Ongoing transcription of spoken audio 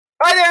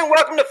Hi there and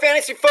welcome to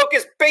Fantasy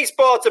Focus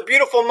Baseball. It's a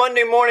beautiful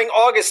Monday morning,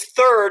 August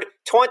 3rd,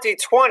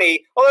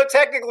 2020. Although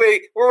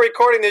technically we're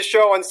recording this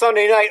show on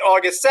Sunday night,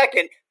 August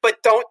 2nd,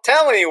 but don't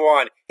tell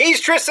anyone. He's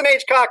Tristan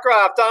H.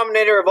 Cockcroft,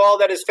 dominator of all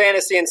that is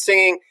fantasy and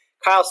singing.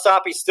 Kyle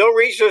Soppe still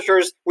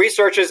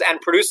researches and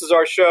produces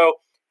our show.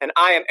 And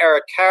I am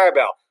Eric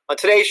Carabell. On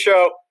today's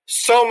show,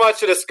 so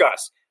much to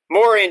discuss.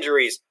 More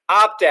injuries,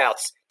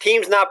 opt-outs,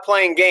 teams not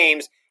playing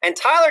games. And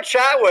Tyler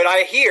Chatwood,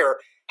 I hear,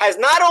 has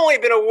not only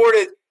been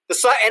awarded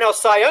the NL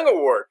Cy Young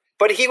Award,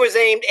 but he was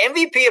named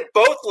MVP of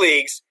both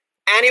leagues,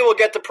 and he will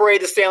get to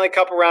parade the Stanley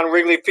Cup around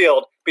Wrigley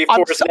Field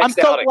before his next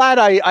outing. I'm so glad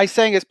I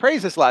sang his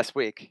praises last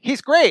week. He's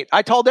great.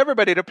 I told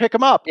everybody to pick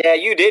him up. Yeah,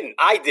 you didn't.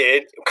 I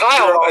did.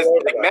 Kyle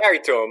was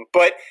married to him,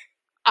 but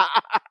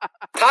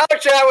Tyler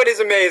Chatwood is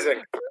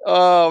amazing.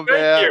 Oh, man.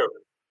 Thank you.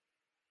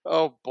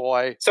 Oh,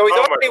 boy. So he's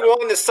already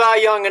won the Cy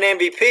Young and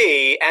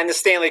MVP and the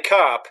Stanley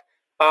Cup.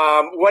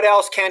 What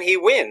else can he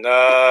win?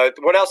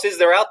 What else is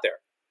there out there?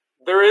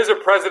 There is a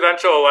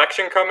presidential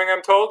election coming,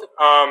 I'm told.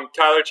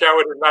 Tyler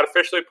Chatwood has not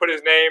officially put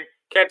his name.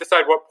 Can't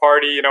decide what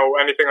party,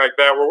 anything like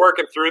that. We're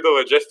working through the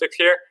logistics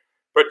here.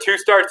 But 2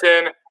 starts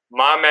in,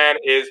 my man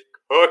is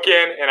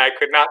cooking, and I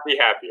could not be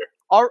happier.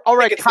 All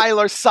right,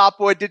 Tyler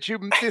Chatwood, did you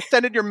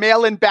send in your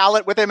mail-in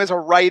ballot with him as a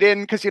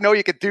write-in? Because you know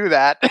you could do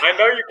that. I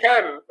know you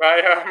can.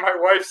 My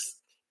wife's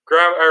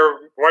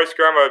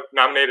grandma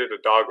nominated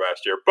a dog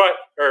last year,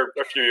 or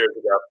a few years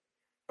ago.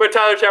 But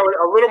Tyler Chatwood,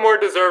 a little more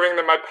deserving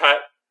than my pet.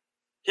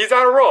 He's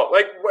on a roll.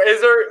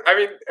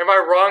 Am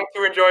I wrong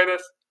to enjoy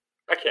this?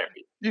 I can't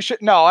be. You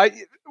should. No,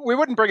 we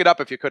wouldn't bring it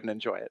up if you couldn't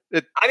enjoy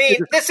it.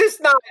 This is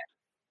not.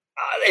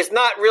 It's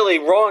not really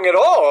wrong at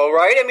all,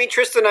 right?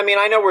 Tristan.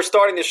 I know we're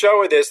starting the show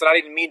with this, and I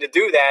didn't mean to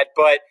do that,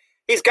 but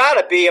he's got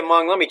to be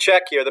among. Let me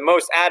check here. The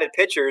most added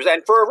pitchers,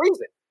 and for a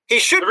reason. He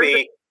should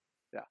be.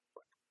 Yeah.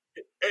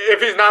 If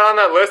he's not on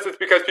that list, it's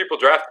because people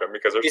draft him.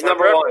 Because he's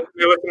number one.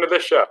 You listen to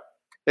this show.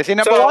 Is he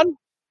number one?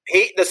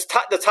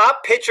 The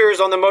top pitchers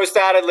on the most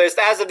added list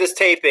as of this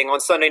taping on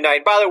Sunday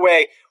night. By the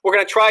way, we're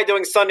going to try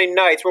doing Sunday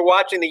nights. We're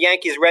watching the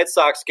Yankees-Red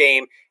Sox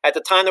game. At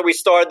the time that we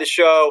started the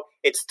show,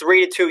 it's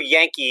 3-2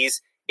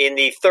 Yankees in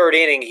the third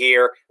inning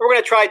here. We're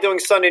going to try doing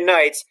Sunday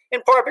nights,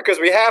 in part because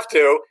we have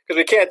to, because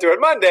we can't do it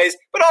Mondays,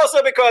 but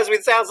also because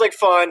it sounds like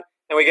fun,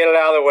 and we get it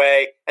out of the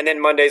way, and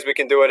then Mondays we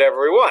can do whatever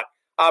we want.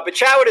 But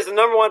Chatwood is the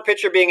number one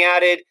pitcher being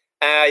added.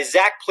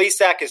 Zach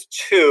Plesac is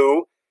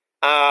 2.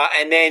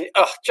 And then,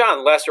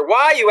 John Lester.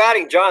 Why are you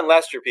adding John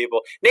Lester,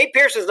 people? Nate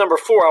Pearson's number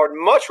 4. I would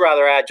much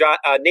rather add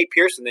Nate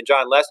Pearson than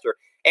John Lester.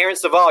 Aaron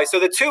Savali. So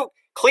the 2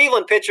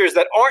 Cleveland pitchers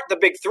that aren't the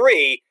big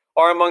 3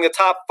 are among the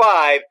top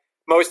 5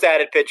 most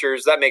added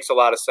pitchers. That makes a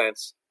lot of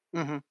sense.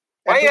 Mm-hmm.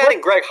 Why are you adding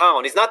Greg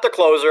Holland? He's not the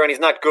closer, and he's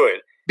not good.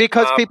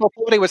 Because people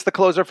thought he was the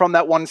closer from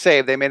that one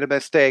save. They made a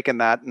mistake in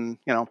that,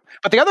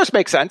 But the others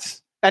make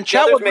sense. And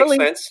Chatwood makes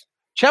sense.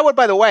 Chatwood,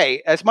 by the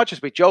way, as much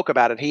as we joke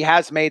about it, he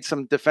has made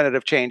some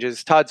definitive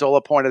changes. Todd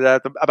Zola pointed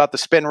out about the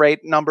spin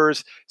rate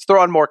numbers. He's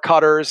throwing more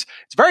cutters.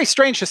 It's very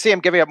strange to see him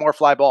giving up more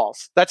fly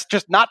balls. That's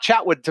just not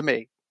Chatwood to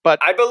me. But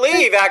I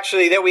believe,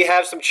 actually, that we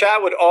have some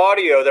Chatwood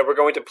audio that we're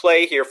going to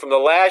play here from the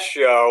last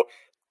show.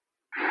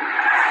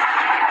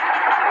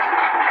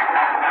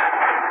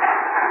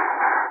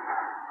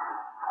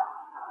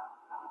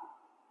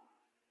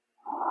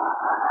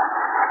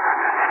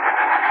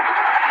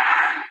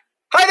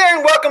 Hi there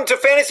and welcome to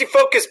Fantasy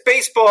Focus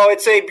Baseball.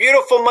 It's a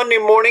beautiful Monday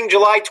morning,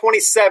 July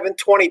 27,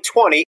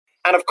 2020.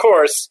 And of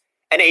course,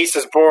 an ace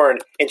is born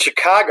in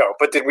Chicago.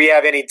 But did we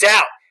have any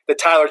doubt that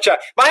Tyler Chatwood...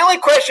 My only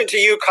question to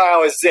you,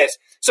 Kyle, is this.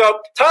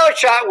 So Tyler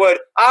Chatwood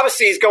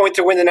obviously is going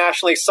to win the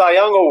National League Cy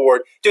Young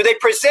Award. Do they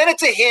present it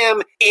to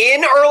him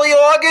in early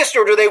August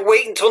or do they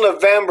wait until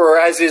November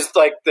as is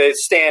like the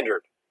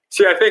standard?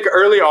 See, I think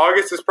early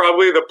August is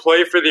probably the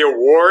play for the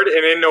award.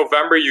 And in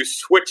November, you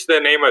switch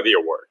the name of the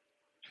award.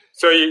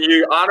 So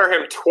you honor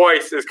him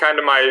twice is kind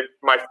of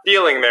my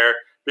feeling there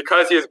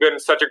because he has been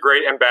such a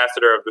great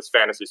ambassador of this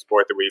fantasy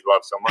sport that we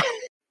love so much.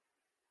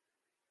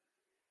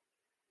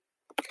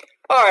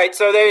 All right,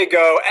 so there you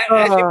go.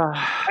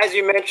 As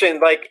you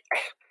mentioned,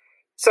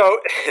 so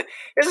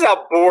this is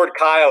how bored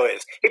Kyle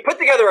is. He put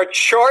together a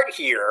chart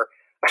here.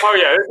 Oh,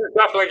 yeah, this is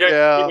definitely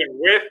getting even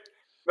with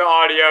the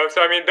audio.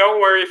 So,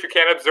 don't worry if you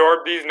can't absorb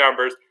these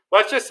numbers.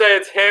 Let's just say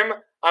it's him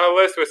on a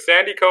list with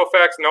Sandy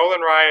Koufax,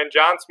 Nolan Ryan,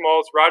 John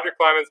Smoltz, Roger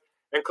Clemens,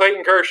 and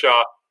Clayton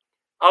Kershaw.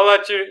 I'll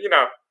let you,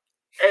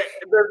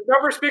 the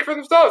numbers speak for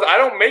themselves. I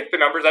don't make the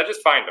numbers. I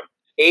just find them.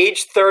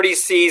 Age 30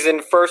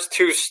 season, first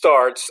 2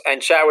 starts,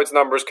 and Chatwood's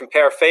numbers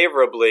compare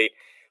favorably,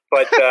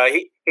 but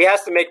he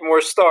has to make more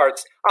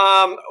starts.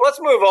 Let's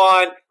move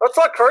on. Let's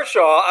talk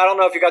Kershaw. I don't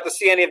know if you got to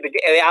see any of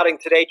the outing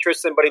today,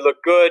 Tristan, but he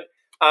looked good.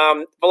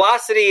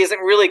 Velocity isn't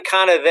really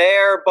kind of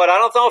there, but I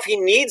don't know if he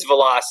needs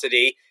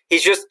velocity.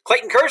 He's just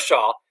Clayton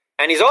Kershaw,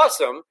 and he's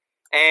awesome,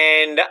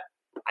 and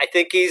I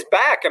think he's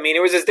back.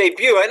 It was his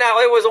debut, and now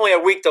it was only a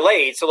week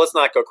delayed, so let's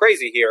not go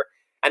crazy here.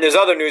 And there's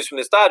other news from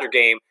this Dodger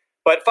game,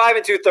 but 5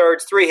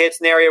 2/3, 3 hits,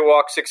 nary a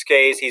walk, 6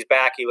 Ks. He's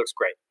back. He looks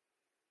great.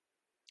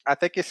 I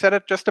think you said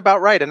it just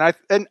about right.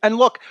 And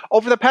look,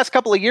 over the past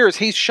couple of years,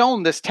 he's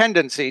shown this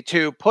tendency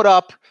to put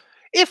up,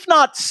 if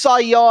not Cy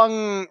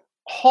Young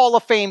Hall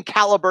of Fame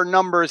caliber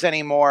numbers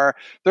anymore,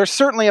 they're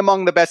certainly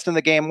among the best in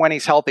the game when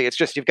he's healthy. It's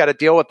just you've got to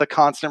deal with the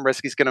constant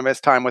risk he's going to miss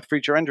time with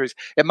future injuries.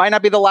 It might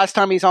not be the last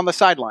time he's on the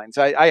sidelines.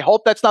 I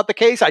hope that's not the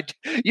case.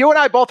 You and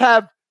I both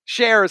have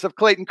shares of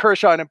Clayton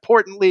Kershaw in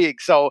important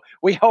leagues, so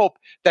we hope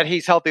that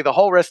he's healthy the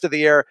whole rest of the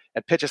year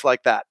and pitches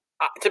like that.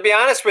 To be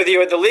honest with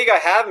you, the league I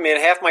have him in,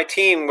 half my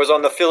team was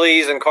on the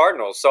Phillies and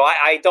Cardinals, so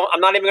I'm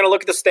not even going to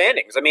look at the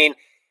standings. I mean,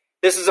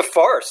 this is a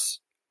farce.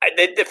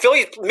 The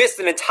Phillies missed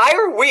an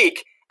entire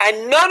week,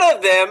 and none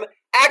of them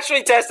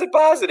actually tested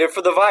positive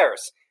for the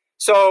virus.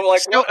 So,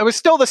 it was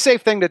still the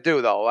safe thing to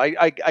do, though.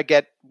 I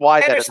get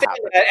why that happened.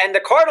 That, and the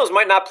Cardinals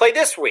might not play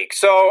this week.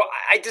 So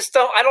I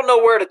don't know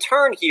where to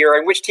turn here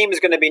and which team is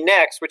going to be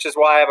next, which is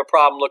why I have a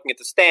problem looking at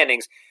the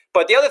standings.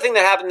 But the other thing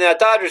that happened in that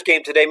Dodgers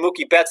game today,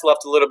 Mookie Betts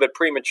left a little bit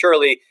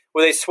prematurely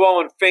with a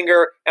swollen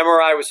finger.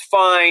 MRI was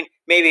fine.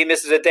 Maybe he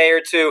misses a day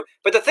or two.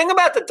 But the thing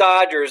about the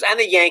Dodgers and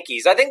the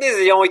Yankees, I think these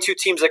are the only two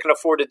teams that can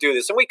afford to do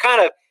this. And we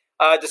kind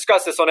of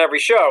discuss this on every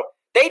show.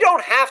 They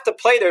don't have to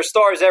play their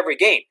stars every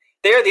game.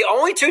 They are the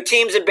only two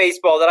teams in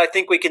baseball that I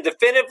think we can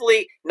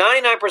definitively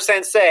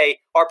 99% say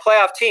are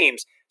playoff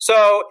teams.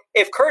 So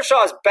if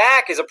Kershaw's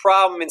back is a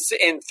problem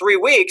in 3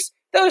 weeks,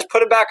 they'll just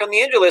put him back on the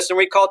injury list and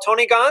recall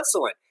Tony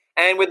Gonsolin.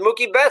 And with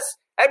Mookie Betts,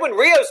 Edwin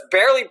Rios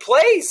barely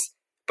plays,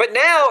 but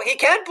now he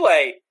can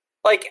play.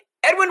 Like,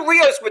 Edwin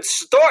Rios would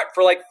start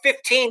for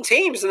 15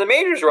 teams in the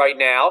majors right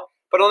now,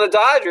 but on the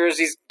Dodgers,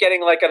 he's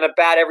getting an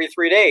at-bat every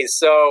 3 days.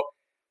 So,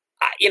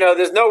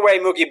 there's no way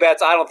Mookie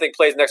Betts, I don't think,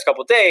 plays the next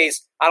couple of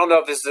days. I don't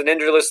know if this is an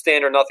injury list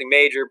stint or nothing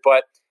major,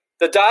 but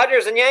the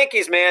Dodgers and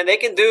Yankees, man, they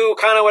can do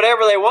kind of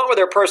whatever they want with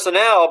their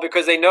personnel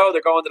because they know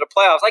they're going to the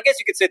playoffs. I guess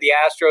you could say the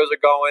Astros are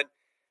going,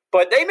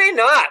 but they may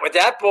not with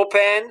that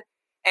bullpen.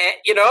 And,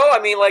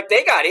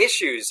 they got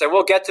issues, and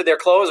we'll get to their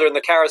closer in the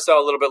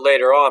carousel a little bit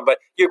later on. But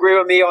you agree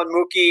with me on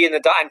Mookie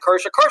and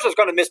Kershaw? Kershaw's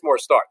going to miss more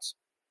starts.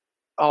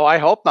 Oh, I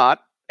hope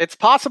not. It's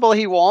possible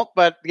he won't,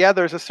 but yeah,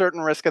 there's a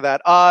certain risk of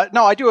that.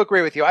 No, I do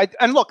agree with you.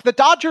 And look, the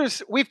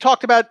Dodgers, we've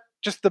talked about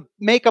just the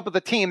makeup of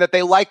the team that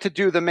they like to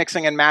do the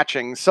mixing and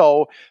matching,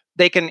 so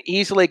they can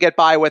easily get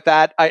by with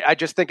that. I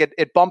just think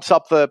it bumps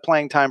up the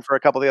playing time for a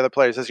couple of the other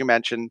players, as you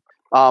mentioned.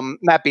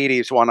 Matt Beaty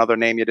is one other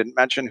name you didn't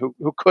mention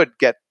who could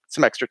get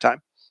some extra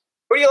time.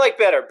 Who do you like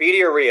better,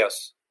 Beaty or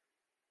Rios?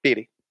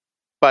 Beaty.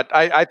 But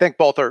I think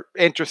both are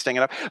interesting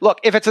enough. Look,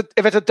 if it's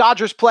a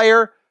Dodgers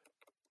player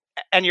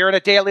and you're in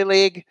a daily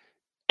league,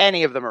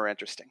 any of them are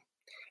interesting.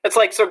 It's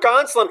so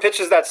Gonsolin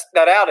pitches that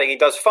outing, he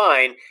does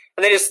fine,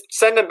 and they just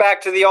send him back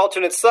to the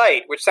alternate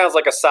site, which sounds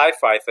like a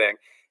sci-fi thing.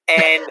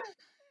 And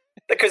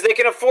because they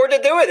can afford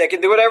to do it, they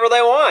can do whatever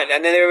they want.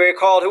 And then they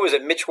recalled, who was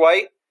it, Mitch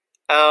White?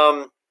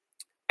 And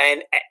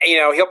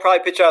he'll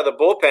probably pitch out of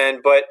the bullpen,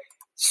 but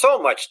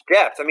so much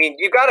depth. I mean,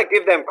 you got to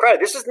give them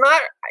credit. This is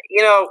not,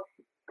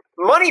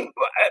 money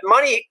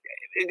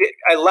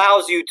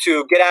allows you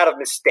to get out of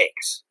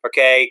mistakes,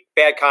 okay,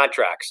 bad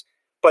contracts.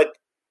 But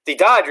the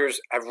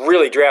Dodgers have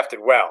really drafted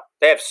well.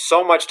 They have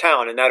so much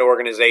talent in that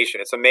organization.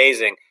 It's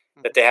amazing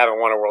that they haven't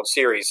won a World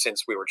Series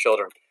since we were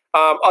children.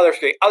 Other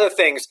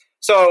things.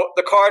 So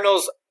the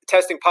Cardinals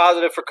testing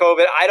positive for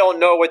COVID. I don't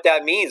know what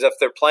that means, if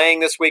they're playing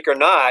this week or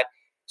not.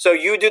 So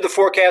you do the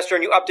forecaster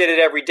and you update it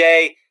every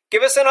day.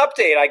 Give us an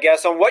update, I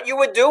guess, on what you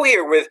would do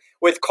here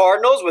with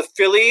Cardinals, with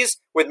Phillies,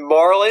 with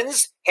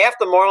Marlins. Half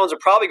the Marlins are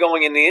probably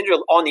going on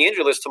the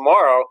injury list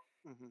tomorrow.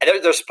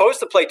 Mm-hmm. They're supposed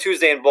to play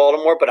Tuesday in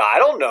Baltimore, but I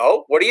don't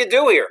know. What do you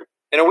do here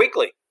in a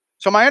weekly?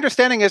 So my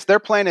understanding is their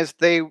plan is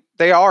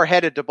they are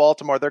headed to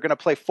Baltimore. They're going to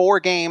play 4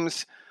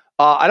 games.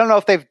 I don't know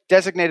if they've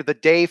designated the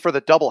day for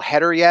the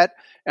doubleheader yet,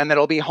 and that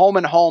it'll be home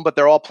and home, but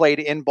they're all played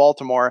in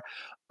Baltimore.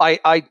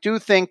 I do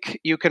think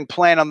you can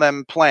plan on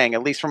them playing,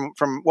 at least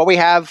from what we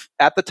have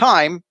at the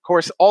time. Of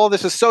course, all of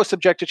this is so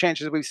subject to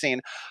change as we've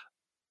seen.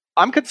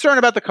 I'm concerned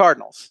about the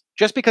Cardinals,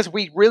 just because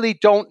we really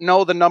don't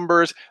know the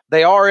numbers.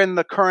 They are in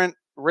the current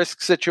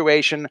risk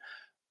situation.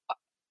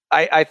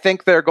 I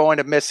think they're going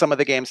to miss some of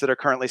the games that are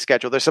currently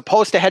scheduled. They're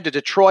supposed to head to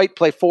Detroit,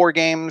 play 4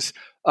 games.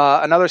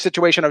 Another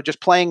situation of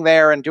just playing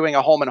there and doing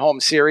a home-and-home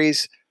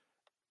series.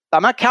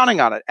 I'm not counting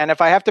on it. And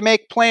if I have to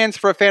make plans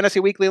for a fantasy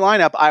weekly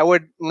lineup, I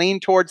would lean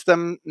towards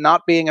them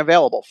not being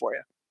available for you.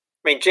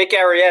 I mean, Jake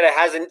Arrieta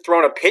hasn't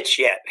thrown a pitch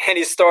yet, and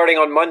he's starting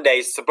on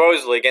Monday,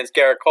 supposedly, against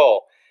Garrett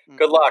Cole.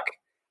 Good luck.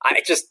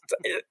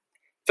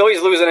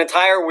 Phillies lose an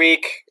entire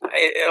week.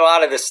 A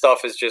lot of this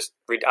stuff is just,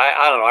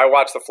 I don't know. I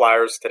watched the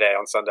Flyers today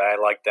on Sunday.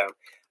 I like them.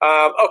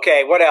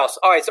 Okay, what else?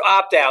 All right, so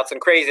opt-outs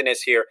and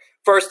craziness here.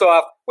 First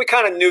off, we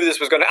kind of knew this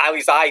was going to, at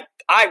least I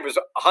was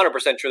 100%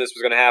 sure this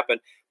was going to happen.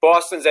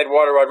 Boston's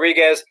Eduardo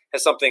Rodriguez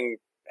has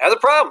a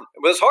problem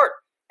with his heart.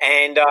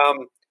 And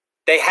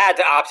they had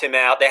to opt him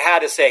out. They had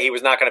to say he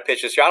was not going to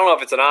pitch this year. I don't know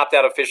if it's an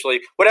opt-out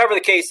officially. Whatever the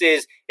case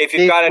is, if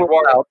you've got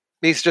Eduardo.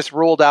 He's just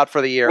ruled out for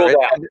the year.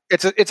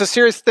 It's a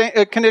serious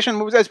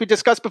condition, as we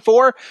discussed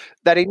before,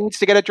 that he needs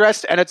to get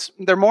addressed. And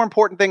they're more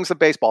important things than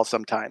baseball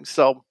sometimes.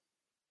 So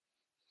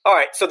All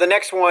right, so the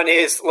next one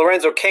is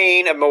Lorenzo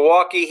Cain of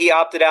Milwaukee. He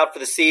opted out for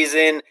the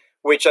season,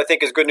 which I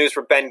think is good news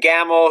for Ben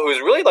Gamel, who's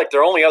really like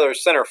their only other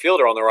center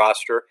fielder on the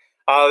roster.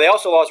 They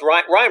also lost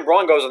Ryan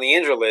Braun goes on the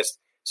injured list,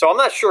 so I'm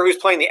not sure who's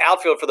playing the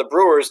outfield for the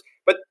Brewers,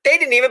 but they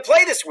didn't even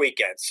play this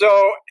weekend.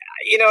 So,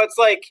 it's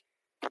like,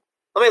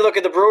 let me look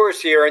at the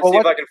Brewers here and see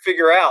if I can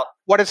figure out.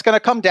 What it's going to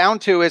come down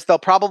to is they'll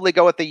probably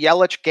go with the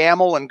Yelich,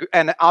 Gamel,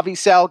 and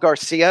Avisal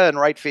Garcia in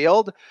right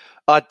field.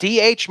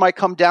 DH might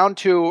come down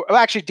to –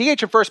 actually,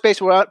 DH and first base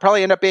will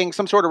probably end up being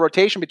some sort of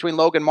rotation between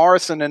Logan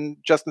Morrison and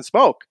Justin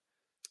Smoak.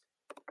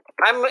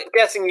 I'm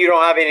guessing you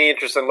don't have any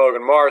interest in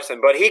Logan Morrison,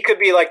 but he could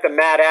be like the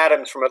Matt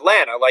Adams from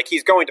Atlanta. Like,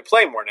 he's going to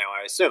play more now,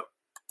 I assume.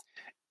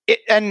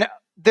 And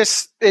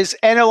this is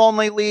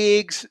NL-only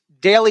leagues,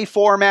 daily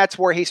formats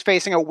where he's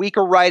facing a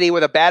weaker righty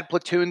with a bad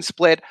platoon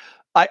split.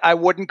 I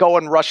wouldn't go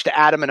and rush to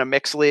Adam in a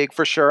mixed league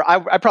for sure.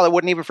 I probably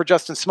wouldn't even for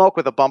Justin Smoak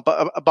with a bump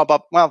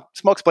up. Well,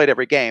 Smoak's played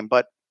every game,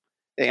 but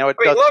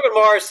Logan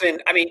Morrison.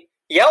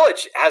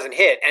 Yelich hasn't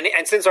hit,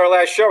 and since our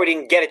last show, he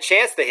didn't get a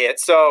chance to hit.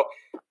 So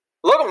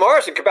Logan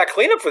Morrison could back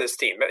cleanup for this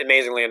team.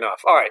 Amazingly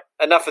enough. All right,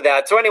 enough of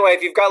that. So anyway,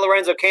 if you've got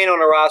Lorenzo Cain on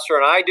the roster,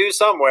 and I do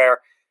somewhere,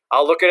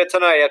 I'll look at it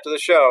tonight after the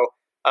show.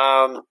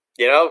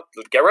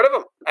 Get rid of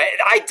him.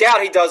 I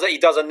doubt he does it. He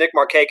does a Nick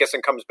Markakis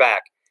and comes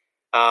back.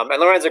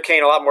 And Lorenzo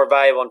Cain a lot more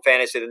valuable in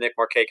fantasy than Nick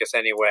Markakis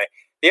anyway.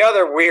 The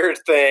other weird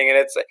thing, and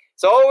it's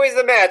always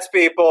the Mets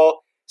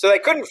people. So they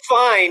couldn't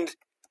find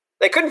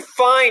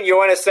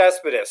Yoenis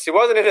Cespedes. He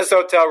wasn't in his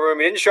hotel room.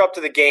 He didn't show up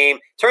to the game.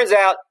 Turns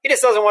out he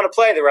just doesn't want to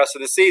play the rest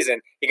of the season.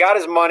 He got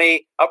his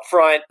money up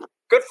front.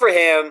 Good for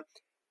him.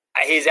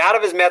 He's out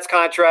of his Mets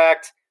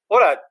contract.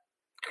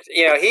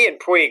 He and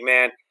Puig,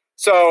 man.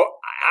 So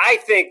I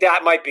think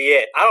that might be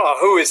it. I don't know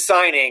who is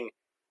signing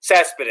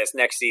Cespedes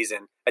next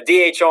season, a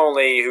DH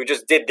only who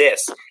just did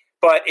this.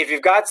 But if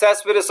you've got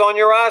Cespedes on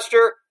your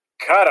roster,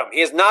 cut him.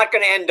 He is not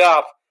going to end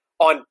up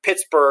on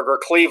Pittsburgh or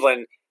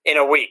Cleveland in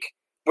a week,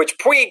 which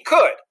Puig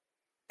could,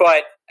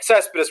 but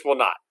Cespedes will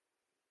not.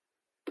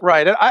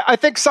 Right. I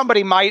think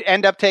somebody might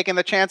end up taking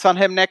the chance on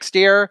him next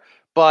year,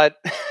 but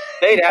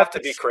they'd have to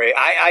be crazy.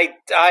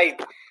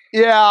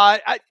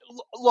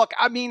 Look,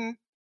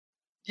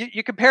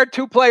 you compared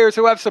two players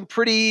who have some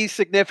pretty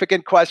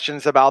significant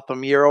questions about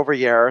them year over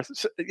year, and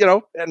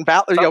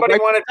somebody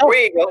wanted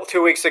Puig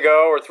 2 weeks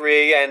ago or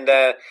 3, and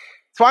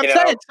so I'm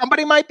saying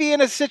somebody might be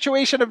in a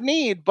situation of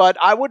need, but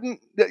I wouldn't,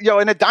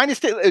 in a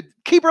dynasty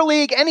keeper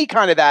league, any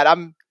kind of that.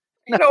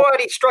 You know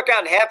what? He struck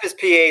out in half his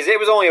PAs. It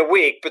was only a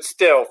week, but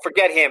still,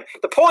 forget him.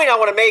 The point I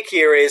want to make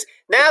here is,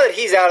 now that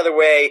he's out of the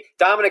way,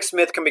 Dominic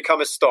Smith can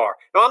become a star.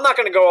 Now, I'm not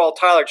going to go all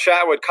Tyler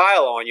Chatwood,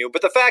 Kyle on you,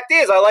 but the fact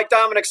is, I like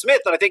Dominic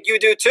Smith, and I think you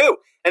do too.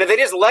 And if they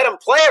just let him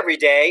play every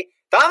day,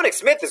 Dominic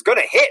Smith is going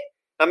to hit.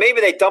 Now,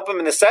 maybe they dump him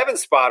in the 7th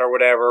spot or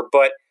whatever,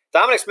 but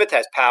Dominic Smith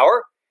has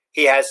power.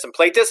 He has some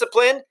plate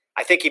discipline.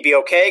 I think he'd be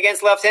okay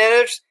against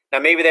left-handers. Now,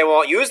 maybe they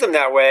won't use them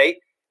that way.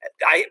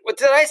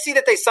 Did I see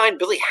that they signed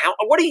Billy Howe?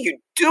 What are you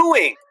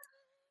doing?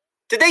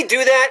 Did they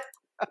do that?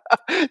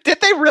 Did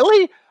they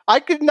really?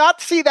 I could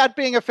not see that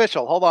being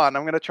official. Hold on.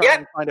 I'm going to try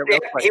and find it real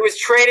quick. He was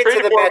traded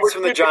to the Mets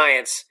from the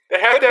Giants. They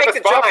have to have a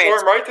spot for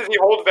him, right? Does he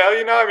hold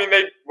value now? They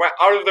went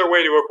out of their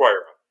way to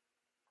acquire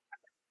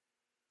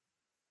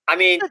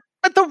him.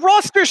 But the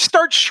rosters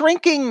start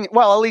shrinking.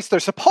 Well, at least they're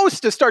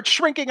supposed to start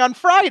shrinking on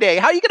Friday.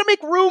 How are you going to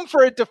make room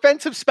for a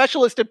defensive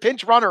specialist and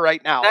pinch runner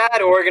right now?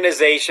 That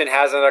organization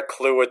hasn't a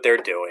clue what they're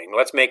doing.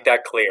 Let's make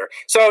that clear.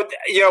 So,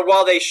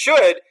 while they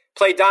should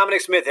play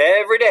Dominic Smith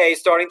every day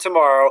starting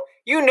tomorrow,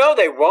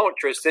 they won't,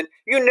 Tristan.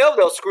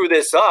 They'll screw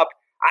this up.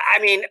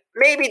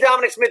 Maybe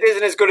Dominic Smith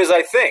isn't as good as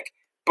I think,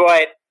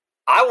 but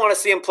I want to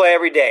see him play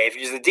every day. If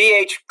he's the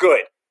DH,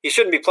 good. He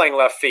shouldn't be playing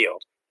left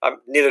field.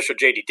 Neither should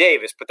J.D.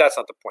 Davis, but that's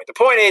not the point. The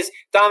point is,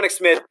 Dominic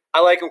Smith, I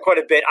like him quite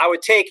a bit. I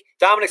would take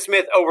Dominic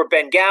Smith over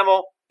Ben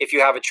Gamel if you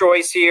have a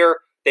choice here.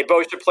 They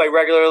both should play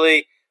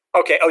regularly.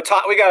 Okay,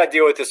 we got to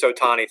deal with this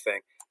Ohtani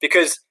thing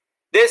because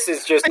this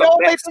is just the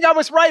only thing I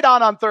was right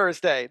on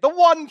Thursday. The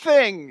one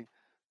thing.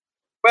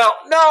 Well,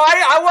 no,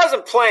 I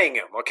wasn't playing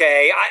him,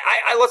 okay?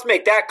 I let's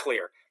make that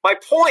clear. My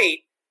point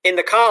in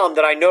the column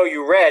that I know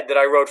you read that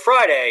I wrote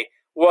Friday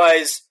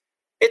was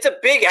it's a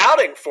big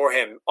outing for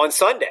him on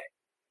Sunday.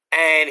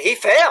 And he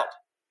failed.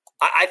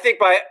 I think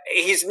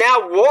he's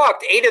now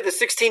walked 8 of the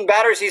 16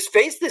 batters he's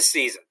faced this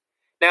season.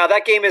 Now,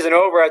 that game isn't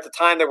over at the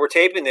time that we're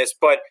taping this,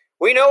 but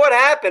we know what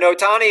happened.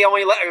 Ohtani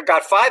only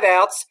got 5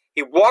 outs.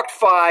 He walked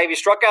 5. He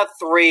struck out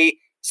 3.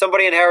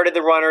 Somebody inherited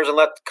the runners and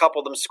let a couple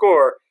of them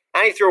score.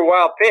 And he threw a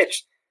wild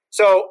pitch.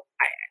 So,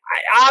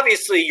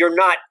 obviously, you're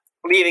not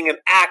leaving him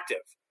active.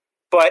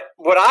 But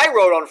what I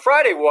wrote on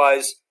Friday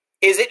was,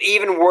 is it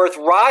even worth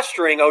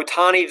rostering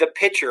Ohtani the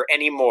pitcher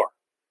anymore?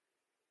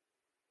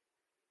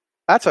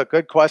 That's a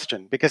good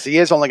question because he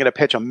is only going to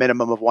pitch a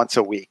minimum of once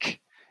a week.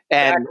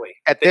 And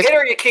exactly.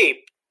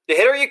 The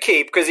hitter you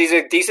keep because he's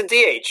a decent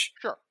DH.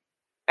 Sure.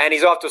 And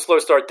he's off to a slow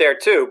start there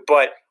too.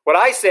 But what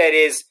I said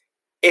is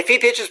if he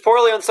pitches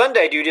poorly on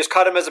Sunday, do you just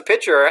cut him as a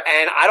pitcher?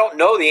 And I don't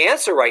know the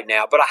answer right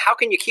now, but how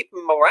can you keep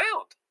him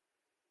around?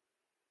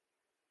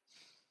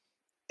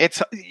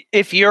 It's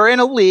if you're in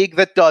a league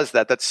that does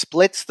that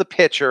splits the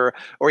pitcher,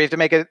 or you have to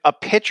make a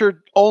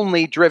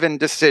pitcher-only driven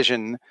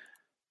decision,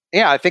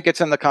 yeah, I think it's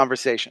in the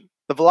conversation.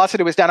 The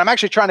velocity was down. I'm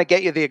actually trying to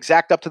get you the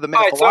exact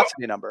up-to-the-minute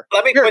velocity number.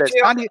 Let me Here put it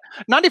is.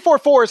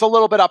 94.4 is a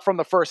little bit up from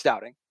the first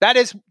outing. That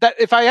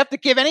if I have to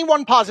give any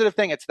one positive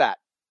thing, it's that.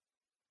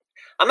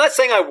 I'm not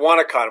saying I want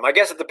to cut him. I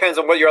guess it depends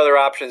on what your other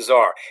options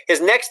are.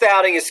 His next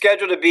outing is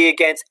scheduled to be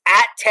against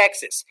at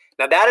Texas.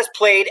 Now, that is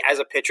played as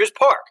a pitcher's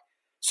park.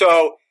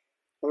 So,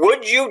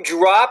 would you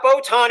drop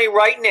Ohtani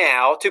right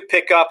now to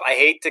pick up, I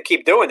hate to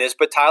keep doing this,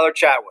 but Tyler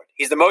Chatwood?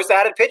 He's the most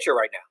added pitcher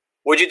right now.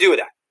 Would you do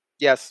that?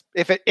 Yes.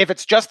 If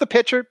it's just the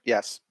pitcher,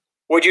 yes.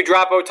 Would you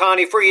drop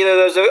Ohtani for either of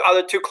those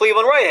other two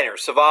Cleveland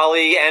right-handers,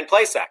 Savali and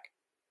Plesac?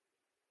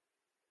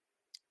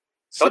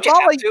 Don't you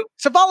have to?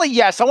 Savali,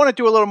 yes. I want to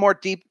do a little more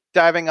deep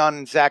diving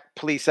on Zach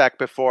Plesac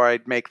before I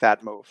make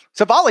that move.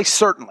 Savali,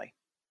 certainly.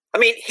 I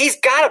mean, he's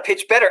got to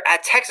pitch better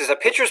at Texas, a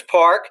pitcher's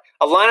park,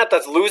 a lineup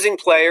that's losing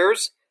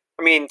players.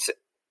 I mean,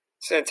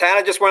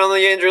 Santana just went on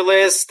the injury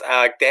list.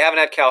 They haven't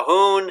had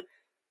Calhoun.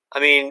 I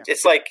mean,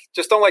 it's like,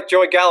 just don't let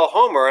Joey Gallo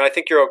homer, and I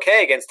think you're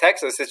okay against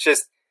Texas. It's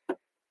just,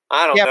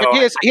 I don't know. Yeah,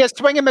 but he has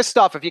swing and miss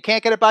stuff. If you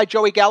can't get it by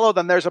Joey Gallo,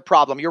 then there's a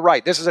problem. You're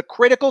right. This is a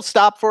critical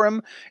stop for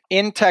him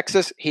in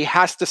Texas. He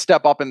has to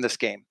step up in this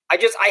game. I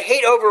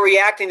hate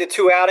overreacting to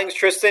two outings,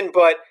 Tristan,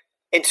 but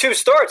in two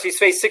starts, he's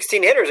faced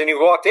 16 hitters, and he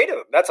walked 8 of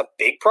them. That's a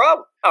big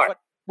problem. All right.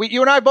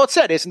 You and I both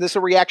said, isn't this a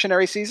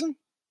reactionary season?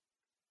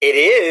 It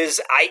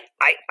is.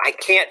 I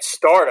can't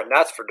start him.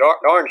 That's for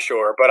darn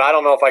sure. But I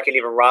don't know if I can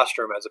even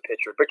roster him as a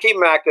pitcher. But keep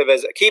him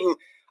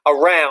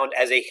around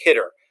as a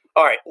hitter.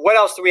 All right. What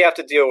else do we have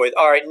to deal with?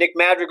 All right. Nick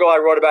Madrigal. I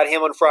wrote about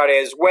him on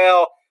Friday as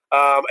well.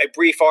 A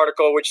brief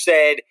article which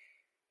said,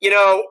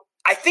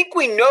 I think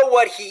we know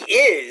what he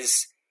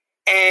is,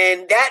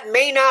 and that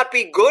may not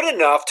be good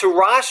enough to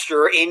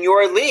roster in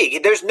your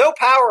league. There's no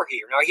power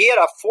here. Now, he had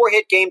a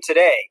 4-hit game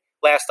today.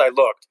 Last I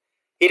looked,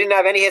 he didn't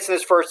have any hits in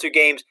his first 2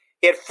 games.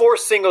 He had 4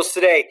 singles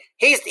today.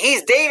 He's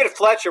David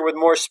Fletcher with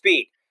more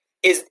speed.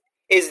 Is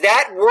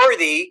that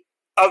worthy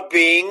of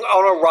being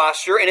on a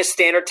roster in a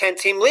standard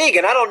 10-team league?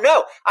 And I don't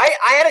know. I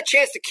had a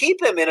chance to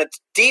keep him in a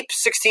deep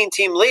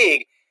 16-team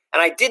league,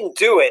 and I didn't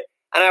do it.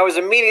 And I was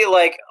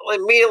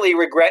immediately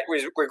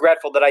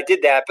regretful that I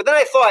did that. But then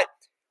I thought,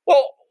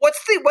 well,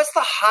 what's the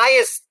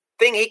highest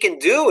thing he can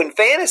do in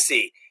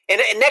fantasy?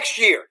 And next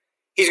year,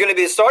 he's going to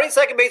be the starting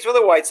second baseman for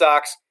the White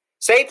Sox.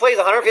 Say he plays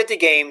 150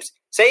 games.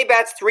 Say he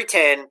bats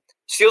 .310.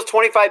 Steals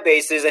 25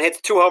 bases, and hits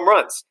 2 home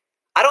runs.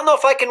 I don't know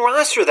if I can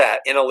roster that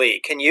in a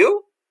league. Can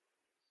you?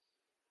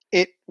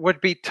 It would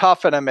be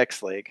tough in a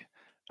mixed league.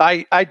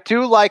 I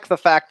do like the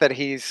fact that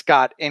he's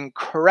got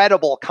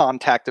incredible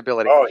contact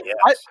ability. Oh,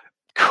 yes.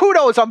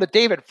 Kudos on the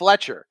David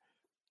Fletcher.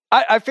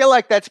 I feel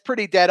like that's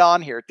pretty dead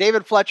on here.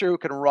 David Fletcher, who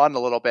can run a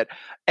little bit.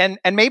 And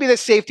maybe the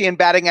safety and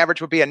batting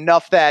average would be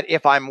enough that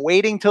if I'm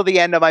waiting till the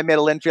end of my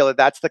middle infielder,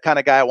 that's the kind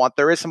of guy I want.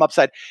 There is some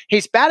upside.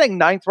 He's batting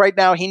 9th right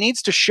now. He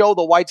needs to show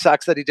the White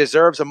Sox that he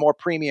deserves a more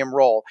premium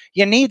role.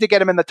 You need to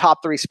get him in the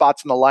top 3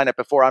 spots in the lineup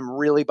before I'm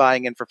really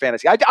buying in for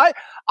fantasy.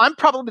 I'm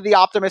probably the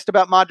optimist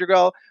about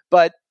Madrigal,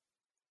 but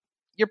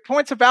your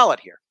points are valid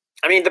here.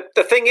 I mean,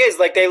 the thing is,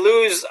 they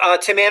lose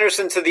Tim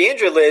Anderson to the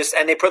injured list,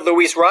 and they put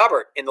Luis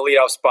Robert in the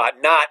leadoff spot,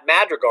 not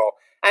Madrigal.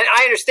 And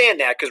I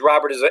understand that because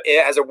Robert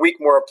has a week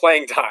more of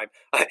playing time.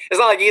 It's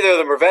not like either of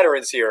them are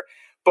veterans here.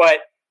 But,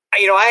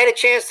 I had a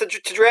chance to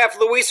draft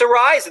Luis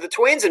Ariz of the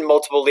Twins in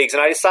multiple leagues,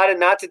 and I decided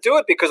not to do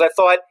it because I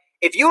thought,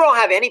 if you don't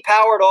have any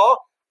power at all,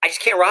 I just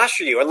can't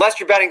roster you unless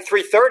you're batting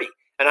 .330.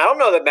 And I don't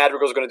know that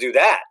Madrigal's going to do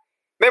that.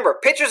 Remember,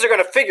 pitchers are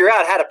going to figure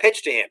out how to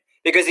pitch to him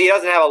because he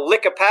doesn't have a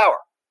lick of power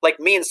like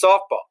me in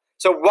softball.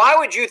 So why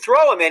would you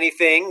throw him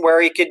anything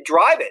where he could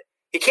drive it?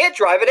 He can't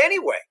drive it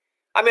anyway.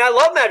 I mean, I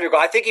love Madrigal.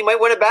 I think he might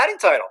win a batting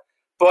title.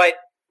 But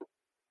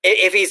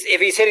if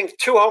he's hitting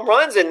 2 home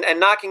runs and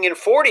knocking in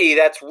 40,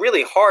 that's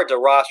really hard to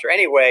roster.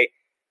 Anyway,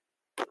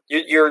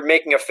 you're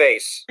making a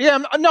face. Yeah,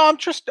 no,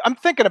 I'm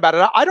thinking about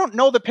it. I don't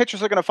know the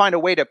pitchers are going to find a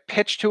way to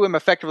pitch to him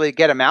effectively to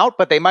get him out,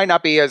 but they might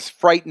not be as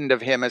frightened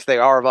of him as they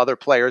are of other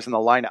players in the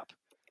lineup.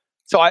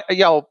 So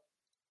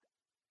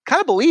kind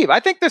of believe.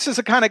 I think this is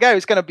the kind of guy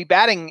who's going to be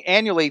batting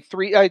annually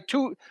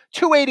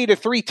 280 to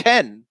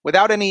 310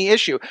 without any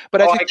issue.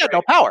 But as you said,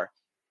 no power.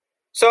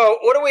 So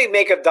what do we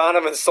make of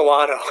Donovan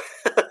Solano?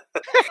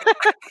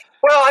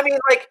 Well, I mean,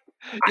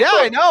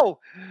 I know.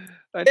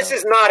 This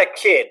is not a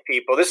kid,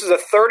 people. This is a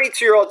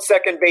 32-year-old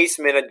second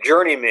baseman, a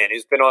journeyman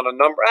who's been on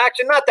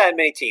actually not that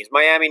many teams,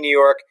 Miami, New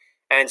York,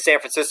 and San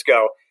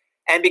Francisco.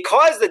 And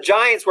because the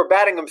Giants were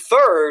batting him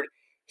 3rd,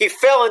 he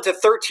fell into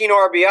 13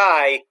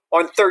 RBI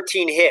on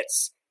 13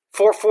 hits.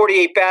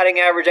 448 batting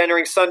average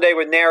entering Sunday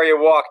with nary a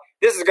walk.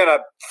 This is going to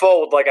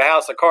fold like a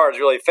house of cards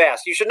really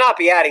fast. You should not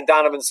be adding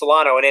Donovan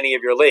Solano in any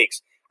of your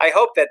leagues. I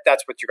hope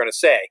that's what you're going to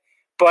say.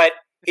 But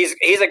he's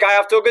a guy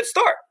off to a good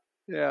start.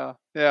 Yeah.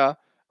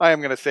 I am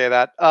going to say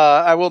that.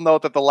 I will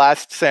note that the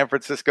last San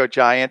Francisco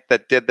Giant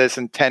that did this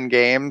in 10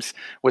 games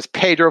was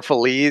Pedro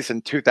Feliz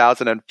in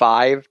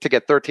 2005 to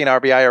get 13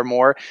 RBI or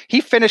more. He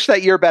finished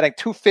that year batting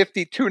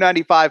 250,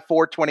 295,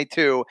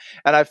 422.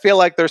 And I feel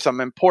like there's some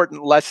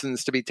important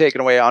lessons to be taken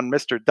away on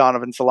Mr.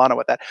 Donovan Solano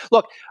with that.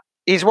 Look,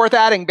 he's worth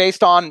adding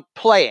based on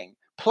playing.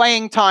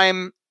 Playing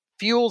time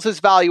fuels his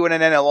value in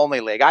an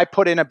NL-only league. I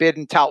put in a bid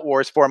in Tout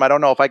Wars for him. I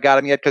don't know if I got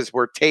him yet because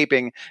we're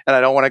taping and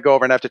I don't want to go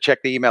over and have to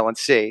check the email and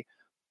see.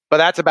 But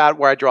that's about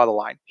where I draw the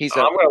line. I'm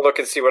going to look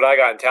and see what I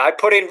got in Tout. I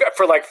put in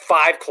for like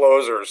 5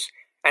 closers,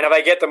 and if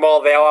I get them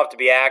all, they all have to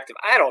be active.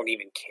 I don't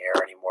even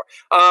care anymore.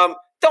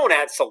 Don't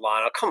add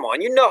Solano. Come on.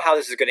 You know how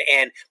this is going to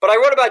end. But I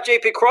wrote about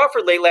J.P.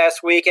 Crawford late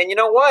last week, and you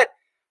know what?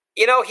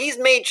 He's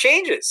made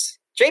changes.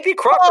 J.P.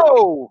 Crawford.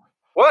 Oh!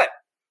 What?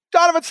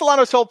 Donovan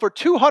Solano sold for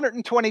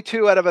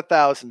 222 out of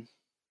 1,000.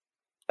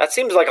 That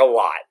seems like a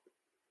lot.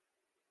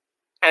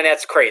 And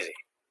that's crazy.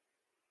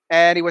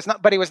 And he was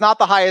not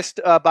the highest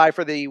buy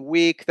for the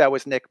week. That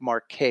was Nick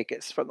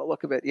Markakis from the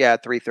look of it. Yeah,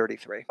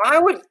 333.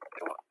 Whatever.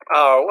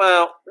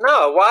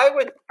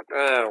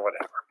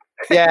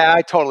 Yeah,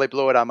 I totally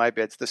blew it on my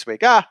bids this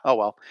week. Oh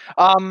well.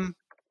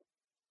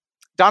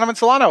 Donovan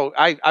Solano.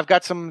 I've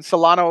got some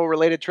Solano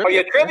related trivia.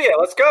 Oh yeah, trivia.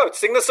 Let's go.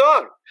 Sing the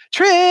song.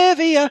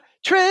 Trivia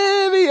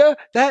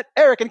that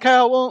Eric and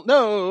Kyle won't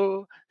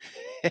know.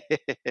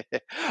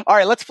 All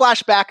right, let's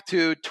flash back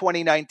to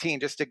 2019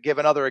 just to give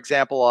another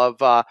example of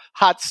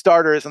hot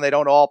starters and they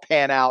don't all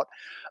pan out.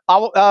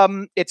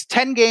 It's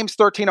 10 games,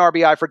 13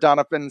 RBI for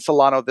Donovan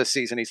Solano this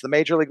season. He's the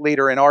major league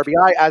leader in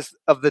RBI as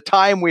of the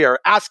time we are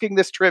asking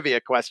this trivia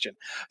question.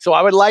 So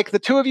I would like the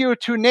two of you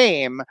to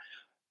name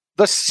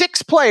the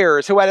 6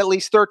 players who had at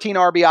least 13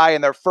 RBI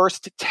in their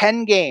first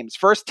 10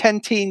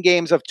 team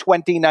games of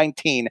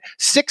 2019.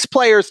 6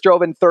 players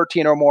drove in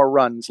 13 or more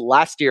runs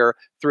last year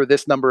through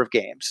this number of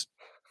games.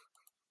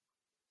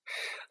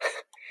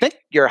 Think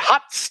your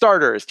hot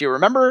starters. Do you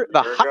remember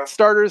the hot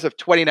starters of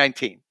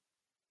 2019?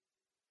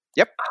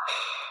 Yep.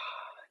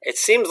 It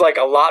seems like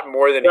a lot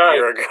more than a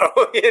year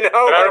ago, you know?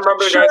 But I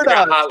remember the guys who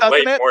got hot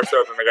late more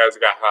so than the guys who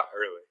got hot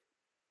early.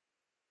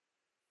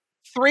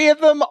 3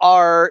 of them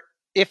are,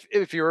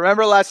 if you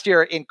remember last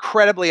year,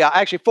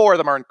 actually 4 of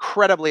them are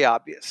incredibly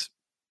obvious.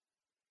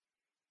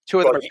 2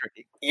 of them are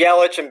tricky.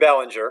 Yelich and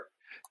Bellinger.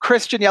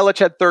 Christian Yelich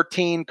had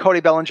 13. Cody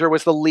Bellinger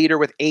was the leader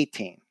with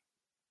 18.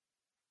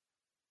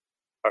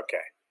 Okay.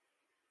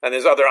 And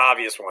there's other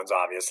obvious ones,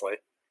 obviously.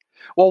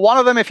 Well, one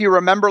of them, if you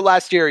remember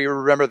last year, you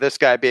remember this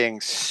guy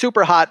being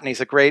super hot, and he's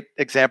a great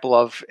example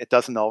of it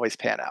doesn't always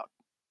pan out.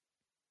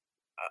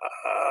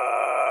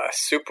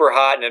 Super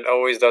hot, and it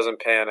always doesn't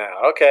pan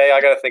out. Okay,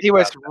 I got to think. He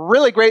was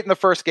really great in the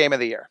first game of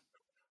the year.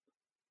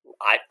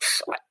 I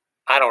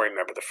don't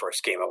remember the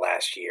first game of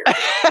last year.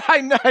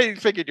 I know. I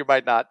figured you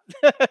might not.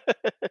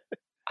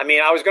 I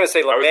mean, I was going to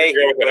say LeMay. I was going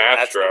to go with an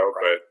Astro,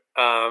 but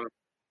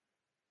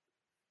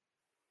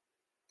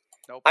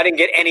nope. I didn't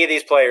get any of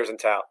these players in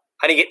Tout.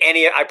 I didn't get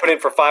any. I put in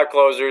for 5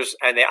 closers,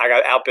 and I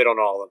got outbid on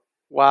all of them.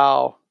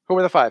 Wow. Who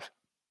were the 5?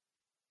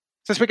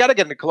 Since we got to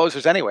get into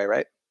closers anyway,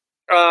 right?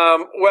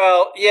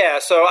 Well, yeah.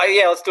 So,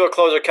 let's do a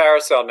closer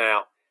carousel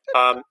now.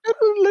 All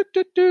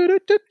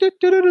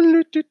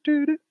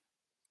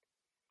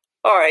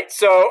right.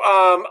 So,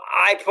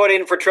 I put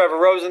in for Trevor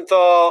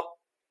Rosenthal,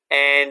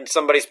 and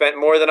somebody spent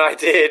more than I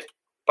did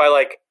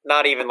by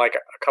not even a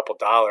couple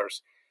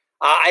dollars.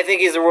 I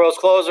think he's the Royals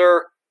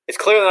closer. It's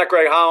clearly not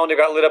Greg Holland, who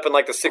got lit up in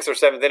the 6th or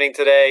 7th inning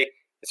today.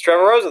 It's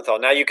Trevor Rosenthal.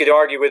 Now, you could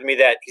argue with me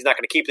that he's not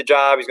going to keep the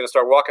job. He's going to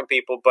start walking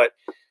people, but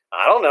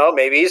I don't know.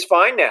 Maybe he's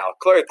fine now.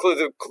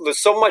 There's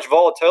so much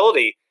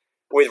volatility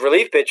with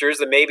relief pitchers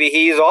that maybe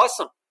he's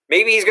awesome.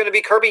 Maybe he's going to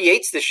be Kirby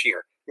Yates this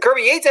year. And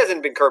Kirby Yates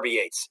hasn't been Kirby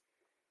Yates.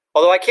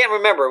 Although I can't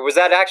remember. Was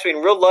that actually in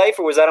real life,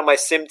 or was that on my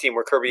sim team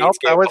where Kirby Yates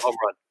gave a home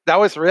run? That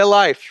was real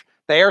life.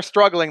 They are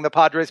struggling, the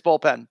Padres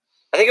bullpen.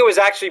 I think it was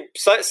actually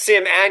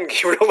sim and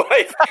real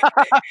life.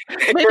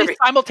 Maybe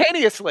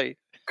simultaneously.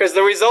 Because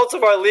the results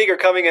of our league are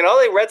coming in.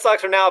 The Red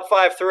Sox are now up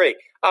 5-3.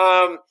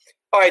 All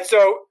right,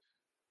 so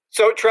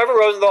Trevor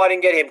Rosenthal, I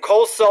didn't get him.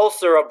 Cole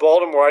Sulser of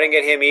Baltimore, I didn't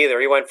get him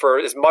either. He went for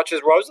as much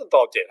as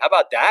Rosenthal did. How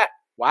about that?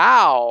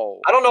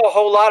 Wow. I don't know a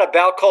whole lot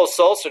about Cole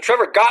Sulser.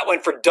 Trevor Gott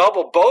went for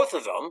double both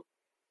of them.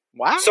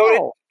 Wow.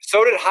 So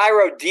did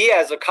Jairo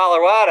Diaz of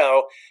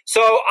Colorado.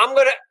 So I'm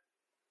going to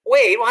 –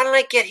 wait, why didn't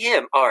I get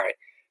him? All right.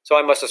 So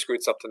I must have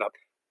screwed something up.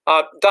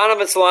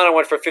 Donovan Solano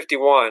went for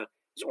 51.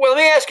 Well, let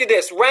me ask you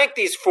this. Rank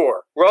these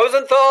 4.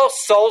 Rosenthal,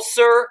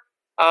 Sulser,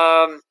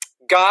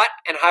 Gott,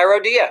 and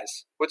Jairo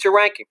Diaz. What's your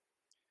ranking?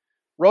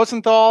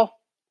 Rosenthal.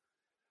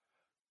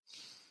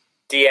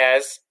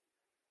 Diaz.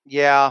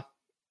 Yeah.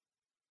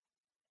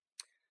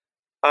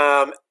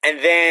 And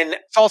then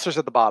Sulser's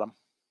at the bottom.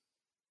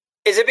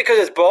 Is it because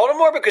it's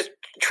Baltimore? Because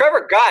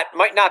Trevor Gott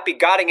might not be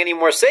gotting any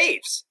more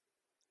saves.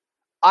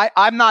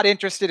 I'm not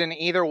interested in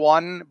either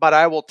one, but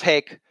I will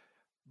take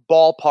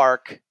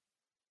ballpark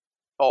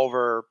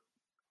over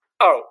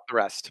the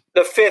rest.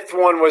 The 5th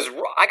one was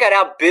I got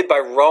outbid by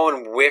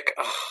Rowan Wick.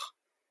 Ugh.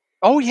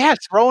 Oh, yes,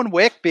 Rowan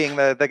Wick being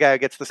the guy who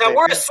gets the save. Now,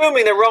 we're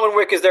assuming that Rowan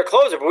Wick is their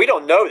closer, but we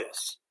don't know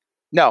this.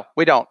 No,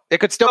 we don't. It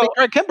could still be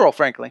Craig Kimbrell,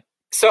 frankly.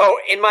 So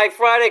in my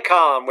Friday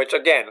column, which,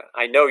 again,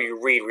 I know you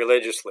read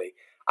religiously,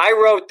 I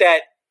wrote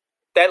that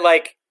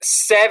like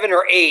 7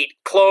 or 8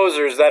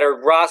 closers that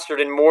are rostered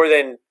in more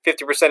than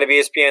 50% of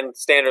ESPN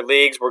standard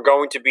leagues were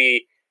going to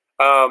be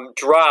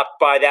dropped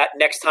by that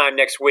next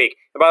week.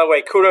 And by the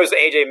way, kudos to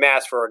AJ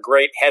Mass for a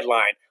great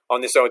headline on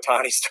this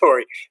Ohtani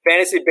story.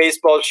 Fantasy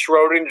baseball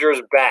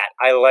Schrodinger's bat.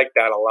 I like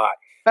that a lot.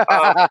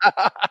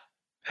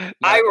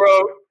 I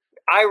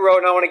wrote,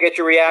 and I want to get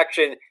your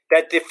reaction,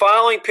 that the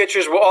following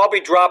pitchers will all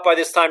be dropped by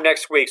this time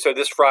next week, so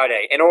this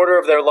Friday, in order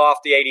of their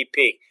lofty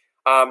ADP.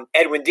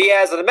 Edwin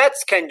Diaz of the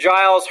Mets, Ken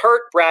Giles,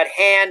 Hurt, Brad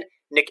Hand,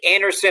 Nick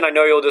Anderson, I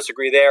know you'll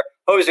disagree there,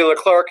 Jose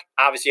Leclerc,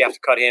 obviously you have to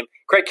cut him,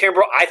 Craig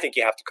Kimbrell, I think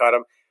you have to cut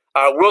him,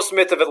 Will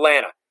Smith of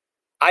Atlanta.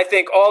 I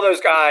think all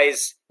those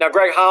guys, now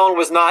Greg Holland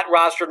was not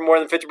rostered more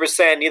than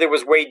 50%, neither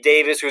was Wade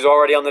Davis, who's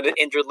already on the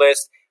injured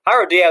list.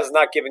 Jairo Diaz is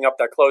not giving up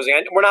that closing.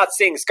 And we're not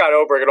seeing Scott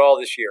Oberg at all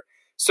this year.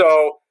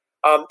 So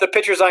the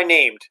pitchers I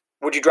named,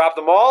 would you drop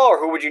them all, or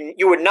who would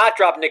you would not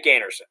drop Nick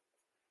Anderson?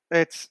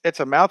 It's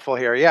a mouthful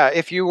here. Yeah,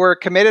 if you were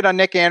committed on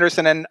Nick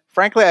Anderson, and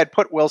frankly, I'd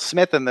put Will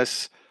Smith in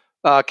this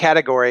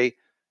category,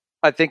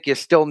 I think you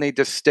still need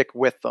to stick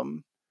with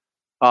them.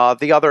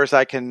 The others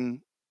I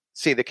can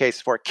see the case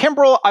for.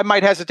 Kimbrell, I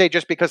might hesitate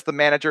just because the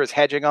manager is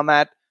hedging on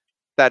that.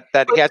 That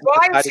he hasn't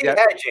why is decided he yet.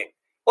 hedging?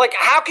 Like,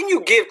 how can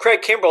you give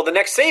Craig Kimbrell the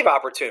next save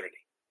opportunity?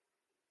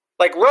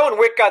 Like, Rowan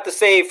Wick got the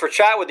save for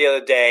Chatwood the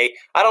other day.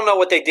 I don't know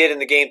what they did in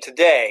the game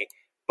today,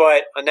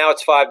 but now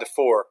it's 5-4.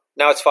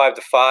 Now it's 5-5.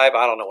 I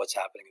don't know what's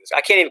happening.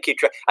 I can't even keep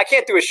track. I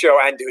can't do a show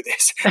and do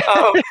this.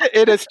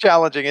 It is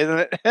challenging, isn't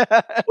it?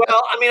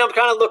 Well, I mean, I'm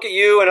trying to look at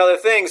you and other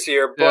things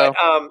here, but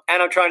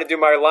and I'm trying to do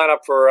my lineup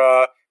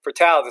for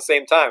Tal at the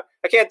same time.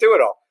 I can't do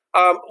it all.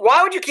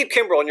 Why would you keep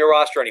Kimbrell in your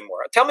roster anymore?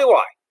 Tell me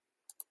why.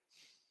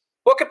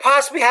 What could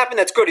possibly happen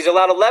that's good? He's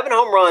allowed 11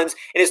 home runs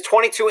in his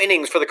 22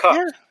 innings for the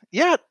Cubs.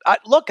 Yeah.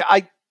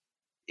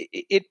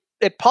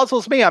 It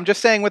puzzles me. I'm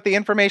just saying with the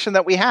information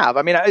that we have.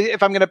 I mean,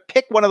 if I'm going to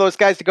pick one of those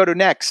guys to go to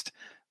next,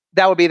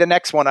 that would be the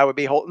next one I would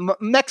be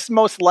next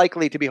most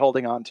likely to be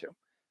holding on to.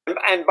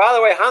 And by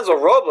the way, Hansel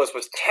Robles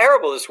was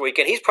terrible this week,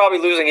 and he's probably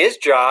losing his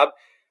job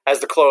as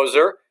the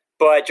closer.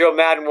 But Joe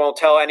Madden won't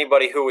tell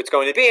anybody who it's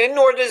going to be, and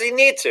nor does he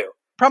need to.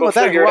 Problem with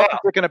that, who else is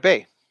it going to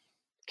be?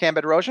 Cam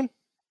Bedrosian?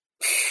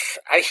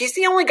 He's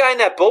the only guy in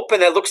that bullpen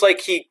that looks like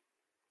he.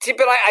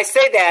 But I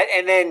say that,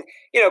 and then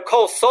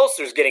Cole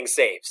Sulcer's getting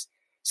saves.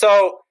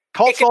 So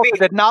Cole Sulcer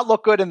did not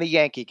look good in the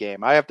Yankee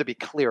game. I have to be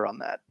clear on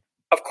that.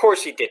 Of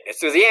course he didn't. It's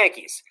the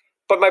Yankees.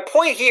 But my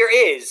point here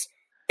is,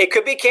 it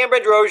could be Cam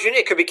Bedrosian,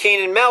 it could be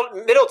Keenan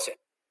Middleton,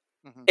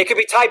 it could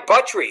be Ty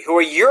Buttrey, who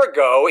a year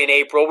ago in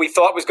April we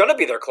thought was going to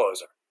be their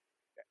closer.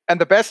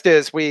 And the best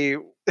is we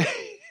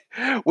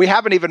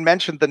haven't even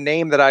mentioned the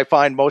name that I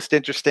find most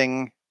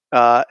interesting,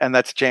 and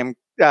that's James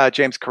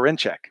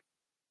Karinchak.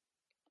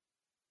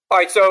 All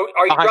right, so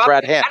are you dropping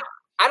Brad Hand?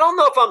 I don't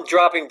know if I'm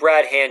dropping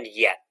Brad Hand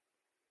yet.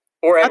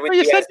 Or I thought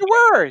you said you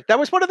were. That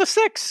was one of the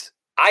 6.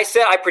 I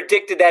said I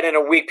predicted that in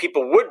a week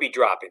people would be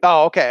dropping.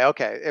 Oh,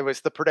 okay. It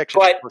was the prediction.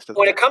 But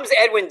when it comes to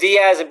Edwin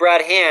Diaz and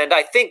Brad Hand,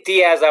 I think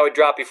Diaz I would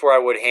drop before I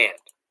would Hand.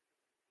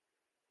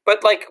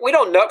 But, we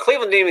don't know.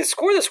 Cleveland didn't even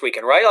score this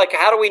weekend, right?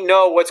 How do we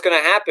know what's going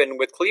to happen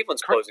with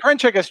Cleveland's closing?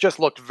 Karinchak has just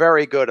looked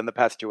very good in the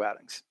past 2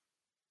 outings.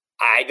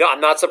 I'm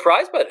not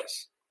surprised by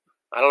this.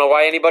 I don't know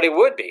why anybody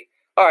would be.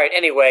 All right,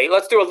 anyway,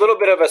 let's do a little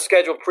bit of a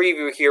schedule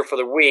preview here for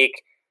the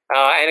week.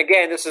 And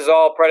again, this is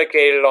all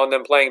predicated on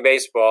them playing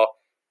baseball.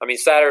 I mean,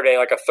 Saturday,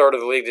 a third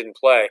of the league didn't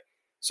play.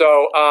 So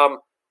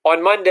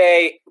on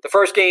Monday, the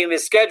first game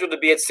is scheduled to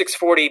be at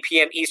 6:40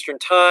 p.m. Eastern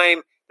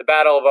Time, the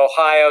Battle of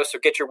Ohio. So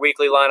get your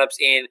weekly lineups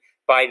in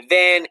by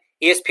then.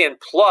 ESPN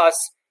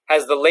Plus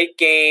has the late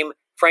game,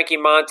 Frankie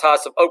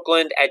Montas of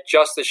Oakland at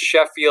Justice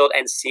Sheffield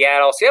and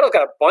Seattle. Seattle's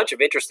got a bunch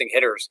of interesting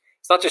hitters.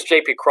 It's not just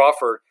J.P.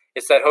 Crawford.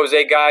 It's that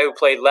Jose guy who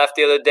played left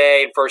the other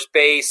day in first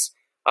base.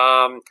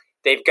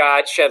 They've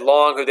got Shed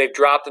Long, who they've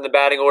dropped in the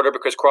batting order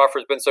because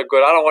Crawford's been so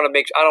good. I don't want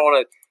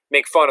to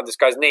make fun of this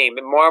guy's name.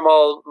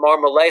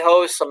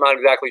 Marmolejos, I'm not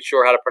exactly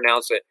sure how to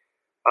pronounce it.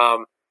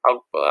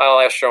 I'll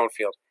ask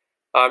Schoenfield.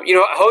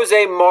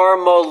 Jose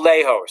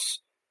Marmolejos,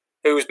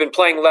 who's been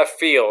playing left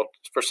field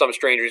for some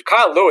strange reason.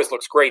 Kyle Lewis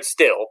looks great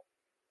still.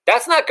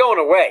 That's not going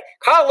away.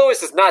 Kyle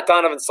Lewis is not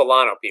Donovan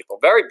Solano, people.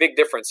 Very big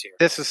difference here.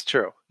 This is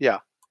true. Yeah.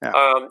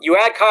 You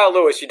add Kyle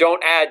Lewis, you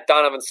don't add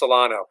Donovan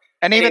Solano.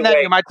 And even then,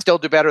 you might still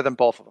do better than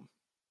both of them.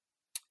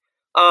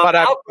 But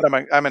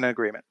I'm in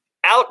agreement.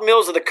 Alec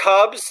Mills of the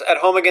Cubs at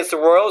home against the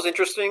Royals,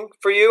 interesting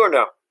for you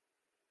or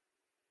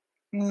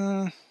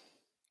no?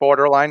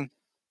 Borderline.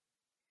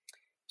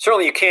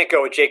 Certainly you can't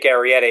go with Jake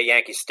Arrieta at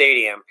Yankee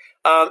Stadium.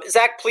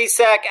 Zach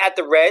Plesac at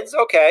the Reds,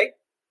 okay.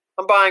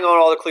 I'm buying on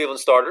all the Cleveland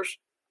starters.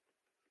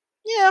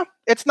 Yeah,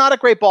 it's not a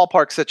great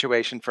ballpark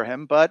situation for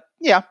him, but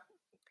yeah.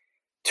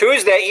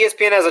 Tuesday,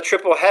 ESPN has a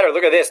triple header.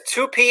 Look at this.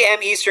 2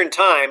 p.m. Eastern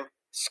Time,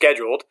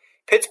 scheduled.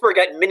 Pittsburgh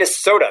at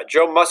Minnesota.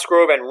 Joe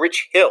Musgrove and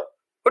Rich Hill.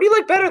 Who do you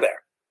like better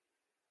there?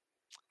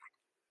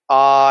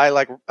 I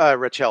like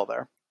Rich Hill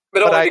there.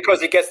 But only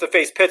because he gets to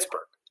face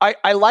Pittsburgh.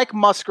 I like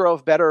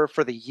Musgrove better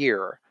for the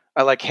year.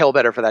 I like Hill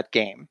better for that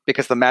game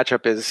because the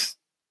matchup is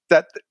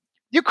that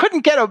you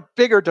couldn't get a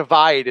bigger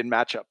divide in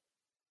matchup.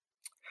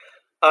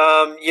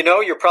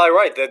 You're probably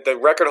right. The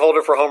record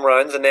holder for home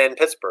runs and then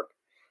Pittsburgh.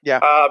 Yeah.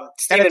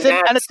 And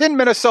it's in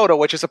Minnesota,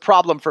 which is a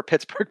problem for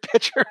Pittsburgh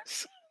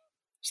pitchers.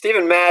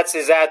 Steven Matz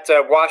is at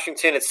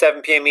Washington at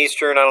 7 p.m.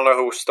 Eastern. I don't know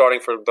who's starting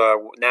for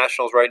the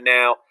Nationals right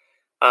now.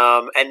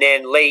 And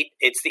then late,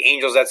 it's the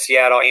Angels at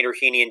Seattle, Andrew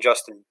Heaney and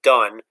Justin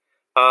Dunn.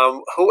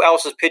 Who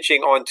else is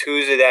pitching on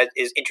Tuesday that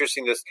is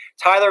interesting? This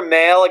Tyler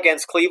Mahle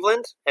against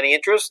Cleveland. Any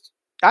interest?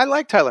 I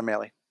like Tyler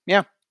Mahle.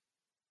 Yeah.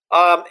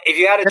 If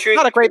you had to choose,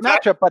 it's not a great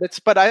matchup,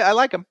 but I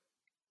like him.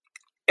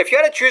 If you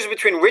had to choose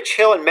between Rich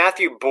Hill and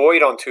Matthew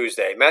Boyd on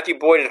Tuesday, Matthew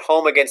Boyd at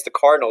home against the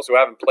Cardinals, who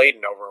haven't played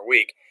in over a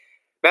week.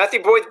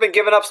 Matthew Boyd's been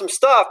giving up some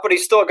stuff, but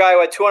he's still a guy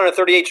who had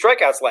 238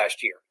 strikeouts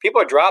last year.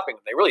 People are dropping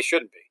him. They really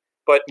shouldn't be.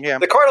 But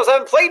the Cardinals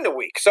haven't played in a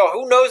week, so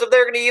who knows if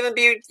they're going to even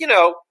be,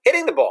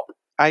 hitting the ball.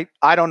 I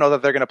don't know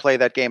that they're going to play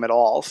that game at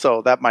all,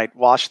 so that might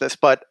wash this.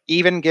 But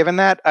even given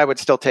that, I would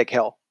still take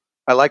Hill.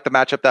 I like the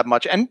matchup that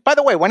much. And by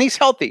the way, when he's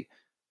healthy,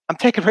 I'm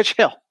taking Rich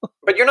Hill.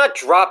 But you're not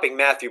dropping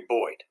Matthew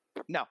Boyd.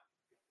 No.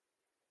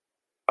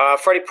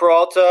 Freddie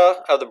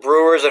Peralta of the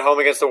Brewers at home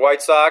against the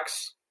White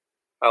Sox.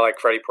 I like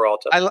Freddie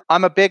Peralta.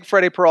 I'm a big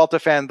Freddie Peralta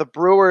fan. The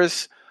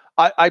Brewers,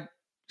 I'm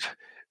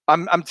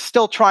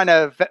still trying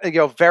to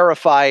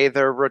verify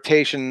their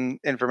rotation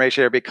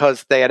information here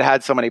because they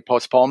had so many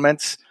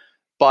postponements.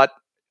 But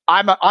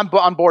I'm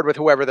on board with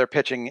whoever they're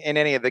pitching in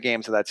any of the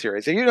games of that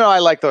series. And I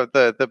like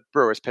the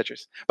Brewers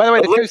pitchers. By the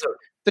way,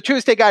 the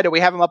Tuesday guy, do we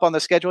have him up on the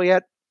schedule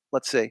yet?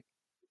 Let's see.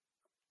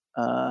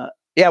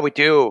 Yeah, we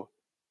do.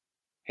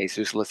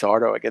 Jesus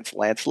Luzardo against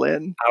Lance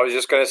Lynn. I was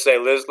just going to say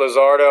Liz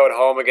Luzardo at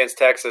home against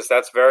Texas.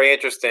 That's very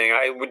interesting.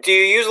 Do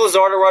you use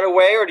Luzardo right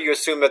away, or do you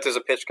assume that there's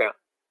a pitch count?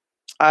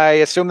 I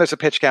assume there's a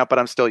pitch count, but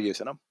I'm still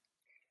using him.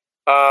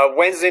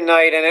 Wednesday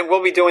night, and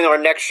we'll be doing our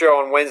next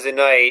show on Wednesday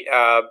night,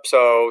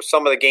 so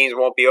some of the games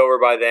won't be over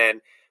by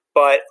then.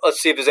 But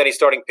let's see if there's any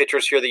starting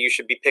pitchers here that you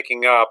should be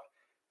picking up.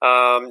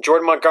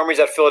 Jordan Montgomery's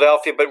at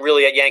Philadelphia, but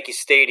really at Yankee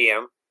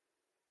Stadium.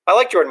 I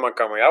like Jordan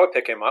Montgomery. I would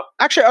pick him up.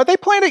 Actually, are they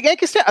playing at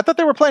Yankee Stadium? I thought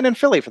they were playing in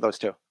Philly for those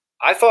two.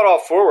 I thought all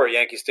four were at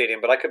Yankee Stadium,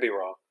 but I could be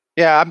wrong.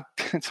 Yeah,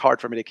 it's hard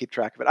for me to keep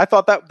track of it. I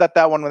thought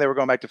that one when they were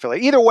going back to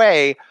Philly. Either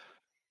way,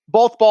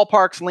 both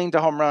ballparks lean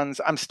to home runs.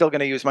 I'm still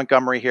going to use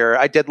Montgomery here.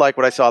 I did like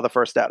what I saw the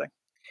first outing.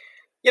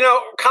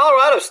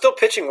 Colorado's still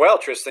pitching well,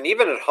 Tristan,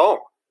 even at home.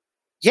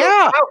 So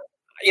yeah.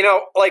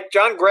 Like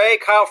John Gray,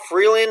 Kyle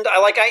Freeland.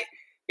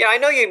 I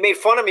know you made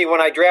fun of me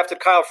when I drafted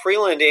Kyle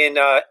Freeland in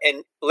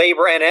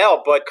Labor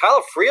NL, but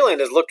Kyle Freeland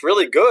has looked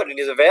really good, and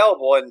he's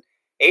available in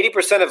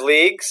 80% of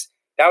leagues.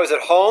 That was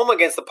at home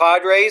against the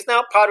Padres.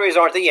 Now, Padres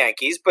aren't the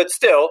Yankees, but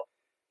still.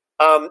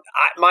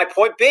 My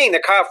point being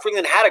that Kyle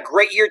Freeland had a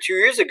great year 2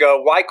 years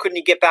ago. Why couldn't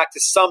he get back to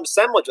some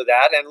semblance of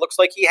that? And it looks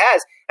like he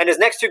has. And his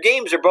next two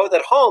games are both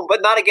at home,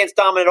 but not against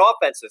dominant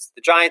offenses,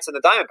 the Giants and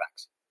the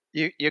Diamondbacks.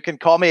 You can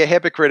call me a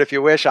hypocrite if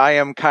you wish. I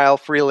am Kyle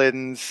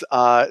Freeland's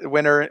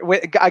winner.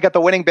 I got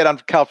the winning bid on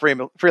Kyle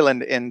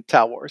Freeland in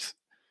Tal Wars.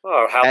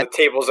 Oh, the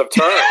tables have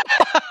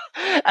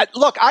turned.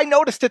 Look, I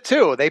noticed it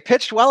too. They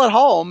pitched well at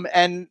home,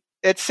 and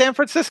it's San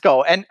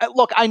Francisco. And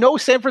look, I know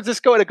San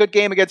Francisco had a good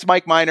game against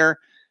Mike Minor.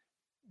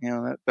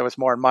 That was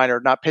more in Minor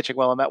not pitching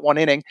well in that one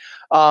inning.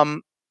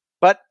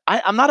 But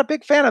I'm not a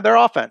big fan of their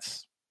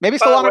offense. Maybe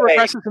it's a lot of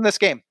regressions in this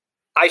game.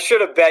 I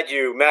should have bet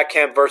you Matt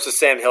Kemp versus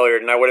Sam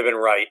Hilliard, and I would have been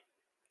right.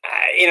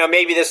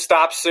 Maybe this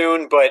stops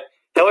soon, but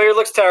Hilliard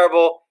looks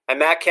terrible, and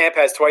Matt Kemp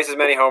has twice as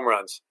many home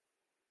runs.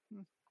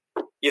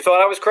 You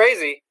thought I was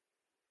crazy,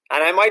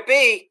 and I might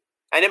be,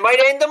 and it might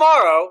end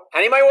tomorrow,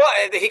 and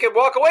he could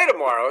walk away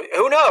tomorrow.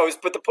 Who knows?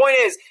 But the point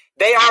is,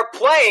 they are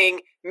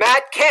playing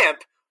Matt Kemp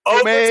over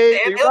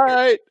Sam Hilliard.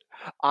 Right.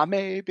 I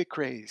may be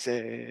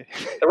crazy.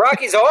 The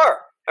Rockies are.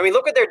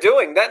 Look what they're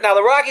doing. Now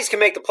the Rockies can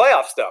make the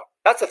playoffs, though.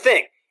 That's the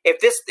thing. If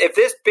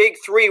this big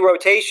three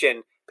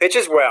rotation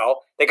pitches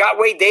well, they got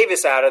Wade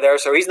Davis out of there,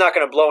 so he's not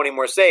going to blow any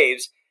more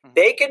saves.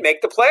 They can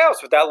make the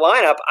playoffs with that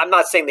lineup. I'm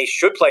not saying they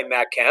should play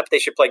Matt Kemp. They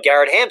should play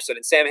Garrett Hampson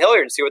and Sam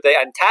Hilliard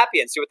and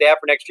Tapia and see what they have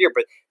for next year.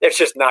 But they're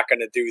just not going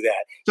to do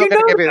that.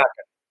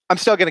 I'm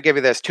still going to give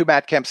you this. 2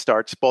 Matt Kemp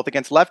starts, both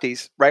against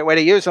lefties. Right way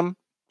to use them.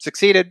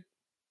 Succeeded.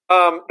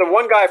 The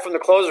one guy from the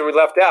closer we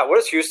left out. What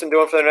is Houston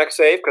doing for their next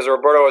save? Because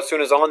Roberto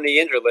Osuna's on the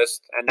injured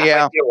list, and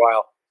that might be a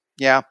while.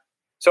 Yeah.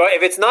 So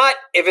if it's not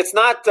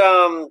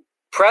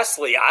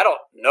Presley, I don't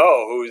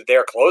know who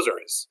their closer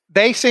is.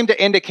 They seem to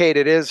indicate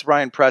it is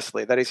Ryan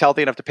Presley, that he's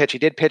healthy enough to pitch. He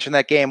did pitch in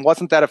that game.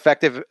 Wasn't that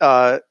effective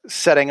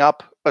setting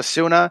up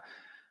Osuna.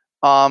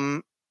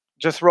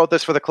 Just wrote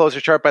this for the closer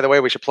chart. By the way,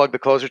 we should plug the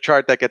closer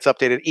chart that gets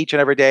updated each and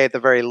every day at the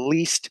very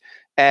least.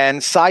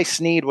 And Cy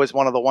Snead was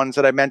one of the ones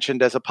that I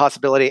mentioned as a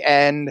possibility.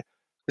 And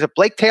is it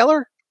Blake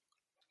Taylor?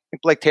 I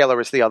think Blake Taylor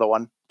is the other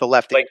one the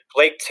lefty.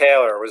 Blake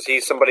Taylor, was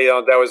he somebody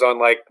that was on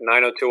like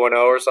 90210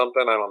 or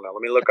something? I don't know.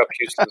 Let me look up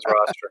Houston's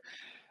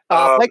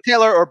roster. Blake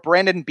Taylor or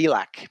Brandon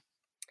Bielak?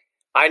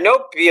 I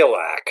know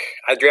Bielak.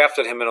 I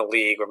drafted him in a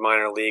league with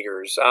minor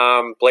leaguers.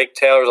 Blake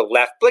Taylor's a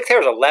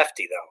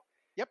lefty, though.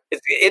 Yep.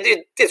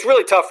 It's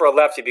really tough for a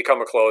lefty to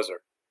become a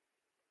closer.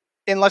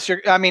 Unless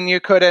you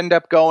could end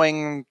up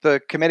going the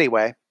committee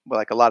way,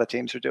 like a lot of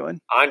teams are doing.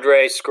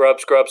 Andre, scrub.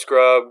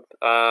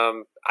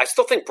 I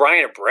still think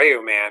Brian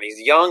Abreu, man. He's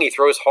young. He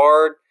throws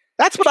hard.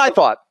 That's what I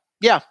thought.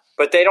 Yeah.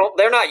 But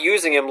they're not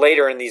using him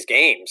later in these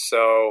games.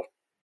 So,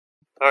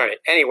 all right.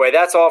 Anyway,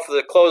 that's all for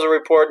the closer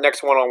report.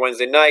 Next one on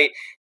Wednesday night.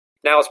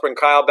 Now let's bring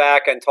Kyle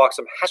back and talk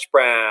some hash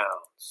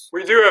browns.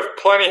 We do have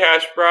plenty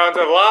hash browns.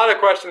 A lot of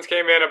questions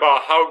came in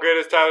about how good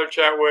is Tyler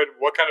Chatwood?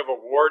 What kind of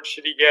award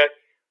should he get?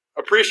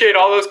 Appreciate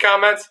all those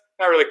comments.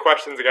 Not really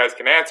questions the guys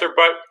can answer,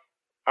 but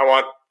I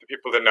want the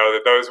people to know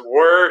that those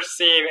were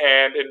seen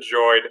and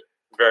enjoyed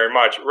very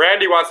much.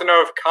 Randy wants to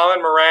know if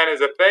Colin Moran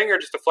is a thing or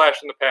just a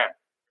flash in the pan.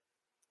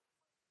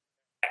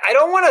 I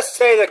don't want to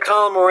say that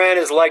Colin Moran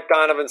is like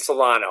Donovan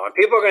Solano. And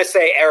people are going to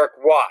say, Eric,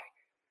 why?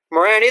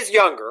 Moran is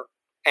younger.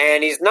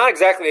 And he's not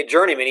exactly a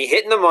journeyman. He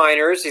hit in the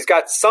minors. He's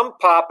got some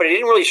pop, but he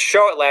didn't really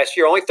show it last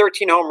year. Only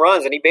 13 home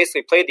runs, and he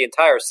basically played the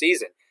entire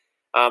season.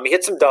 He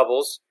hit some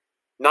doubles.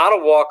 Not a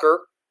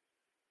walker.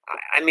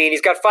 I mean,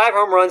 he's got 5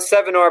 home runs,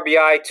 7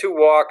 RBI, 2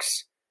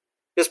 walks.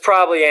 This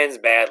probably ends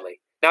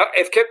badly. Now,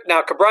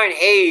 Cabrian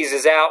Hayes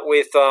is out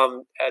with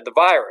the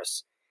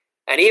virus.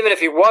 And even if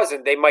he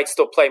wasn't, they might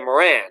still play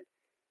Moran.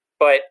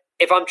 But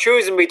if I'm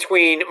choosing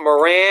between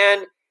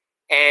Moran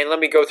and let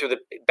me go through the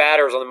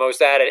batters on the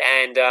most added,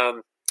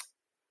 and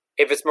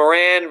if it's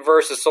Moran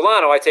versus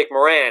Solano, I take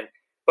Moran.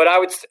 But I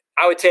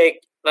would take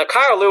now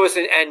Kyle Lewis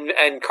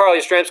and Carl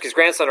Yastrzemski's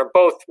grandson are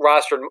both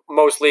rostered in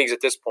most leagues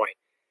at this point.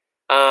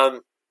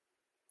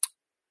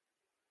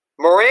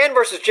 Moran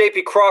versus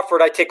J.P.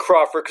 Crawford, I take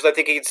Crawford because I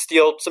think he can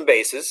steal some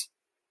bases.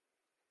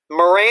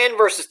 Moran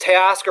versus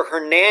Teoscar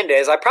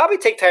Hernandez, I probably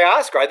take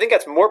Teoscar. I think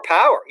that's more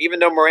power, even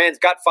though Moran's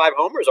got 5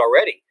 homers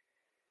already.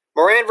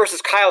 Moran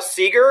versus Kyle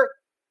Seager,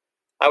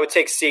 I would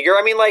take Seager.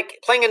 I mean, like,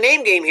 playing a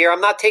name game here,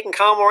 I'm not taking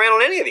Kyle Moran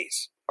on any of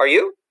these. Are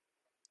you?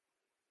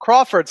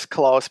 Crawford's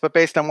close, but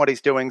based on what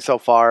he's doing so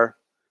far,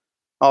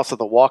 also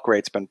the walk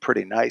rate's been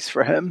pretty nice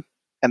for him.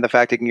 And the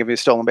fact he can give you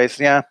stolen bases,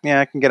 yeah,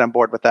 I can get on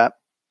board with that.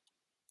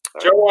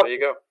 Joe, there you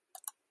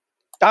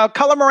go.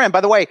 Colin Moran, by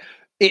the way,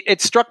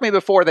 it struck me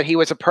before that he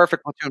was a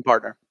perfect platoon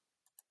partner.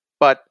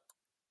 But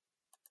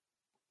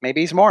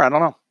maybe he's more. I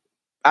don't know.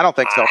 I don't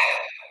think so.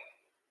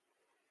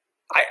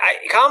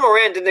 Colin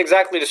Moran didn't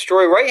exactly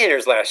destroy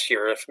right-handers last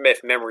year,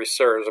 if memory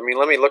serves. I mean,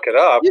 let me look it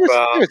up. He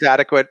was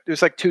adequate. It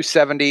was like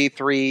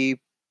 273.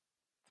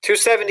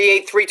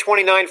 278,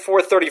 329,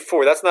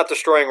 434. That's not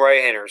destroying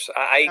right-handers.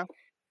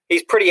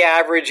 He's pretty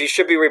average. He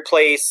should be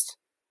replaced.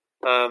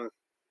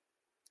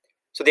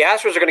 So the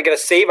Astros are going to get a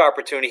save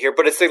opportunity here,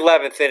 but it's the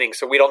 11th inning,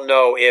 so we don't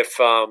know if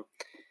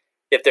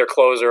their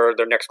closer or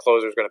their next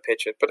closer is going to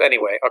pitch it. But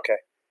anyway, okay.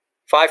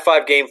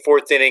 5-5 game,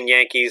 4th inning,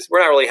 Yankees. We're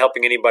not really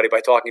helping anybody by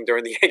talking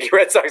during the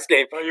Yankee-Red Sox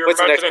game. Well, What's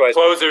the next question?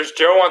 Closers.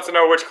 Joe wants to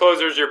know which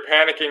closers you're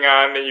panicking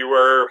on that you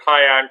were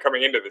high on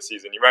coming into the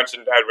season. You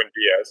mentioned Edwin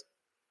Diaz.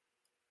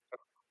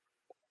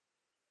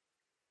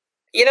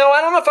 I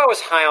don't know if I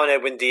was high on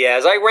Edwin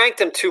Diaz. I ranked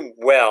him too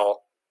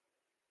well.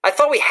 I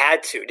thought we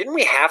had to. Didn't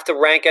we have to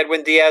rank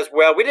Edwin Diaz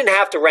well? We didn't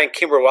have to rank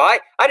Kimber well.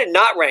 I did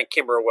not rank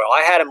Kimber well.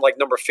 I had him like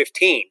number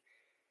 15.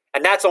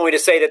 And that's only to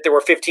say that there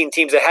were 15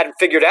 teams that hadn't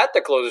figured out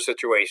their closer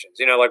situations,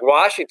 like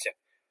Washington.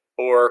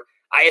 Or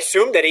I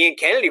assumed that Ian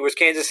Kennedy was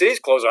Kansas City's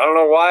closer. I don't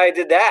know why I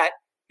did that.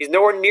 He's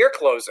nowhere near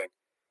closing.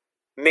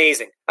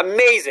 Amazing.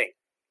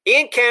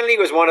 Ian Kennedy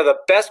was one of the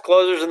best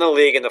closers in the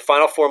league in the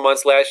final 4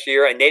 months last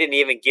year, and they didn't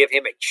even give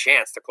him a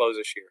chance to close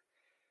this year.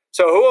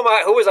 So who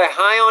was I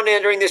high on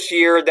entering this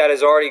year that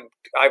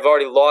I've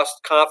already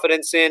lost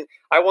confidence in?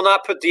 I will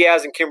not put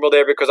Diaz and Kimbrel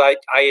there because I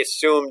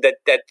assumed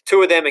that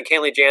 2 of them and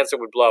Kenley Jansen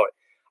would blow it.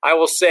 I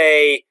will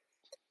say,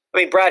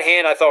 Brad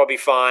Hand I thought would be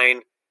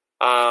fine.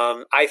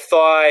 I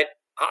thought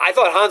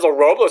Hansel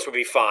Robles would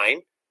be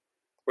fine,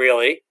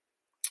 really.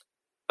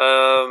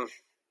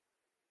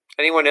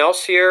 Anyone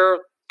else here?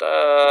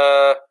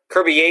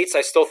 Kirby Yates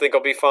I still think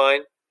will be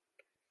fine.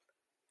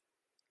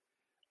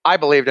 I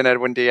believed in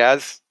Edwin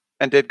Diaz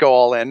and did go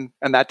all in,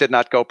 and that did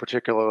not go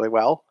particularly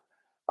well.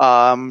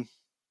 We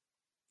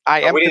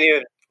didn't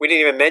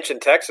even mention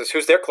Texas.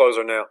 Who's their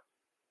closer now?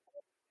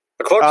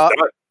 The clerk's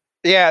done.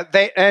 Yeah,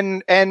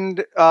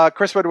 and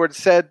Chris Woodward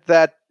said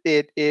that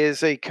it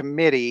is a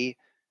committee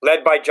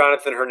led by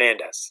Jonathan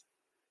Hernandez.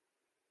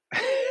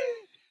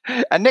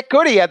 And Nick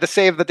Goody had the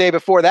save the day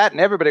before that, and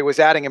everybody was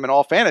adding him in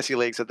all fantasy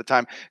leagues at the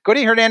time.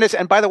 Goody, Hernandez,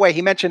 and by the way,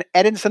 he mentioned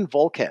Edinson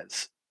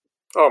Volquez.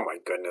 Oh my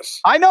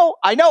goodness! I know.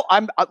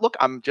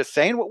 I'm just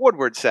saying what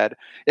Woodward said.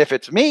 If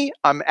it's me,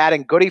 I'm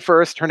adding Goody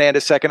first,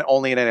 Hernandez second,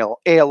 only in AL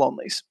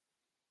onlys.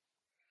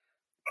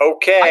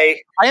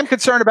 Okay. I am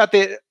concerned about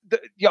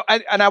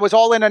and I was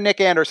all in on Nick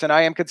Anderson.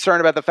 I am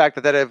concerned about the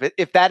fact that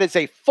if that is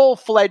a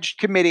full-fledged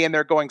committee and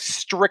they're going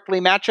strictly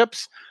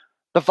matchups,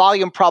 the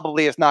volume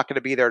probably is not going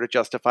to be there to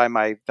justify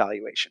my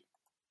valuation.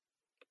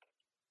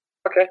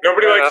 Okay.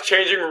 Nobody likes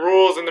changing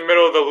rules in the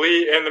middle of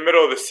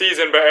the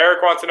season, but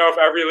Eric wants to know if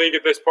every league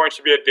at this point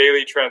should be a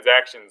daily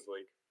transactions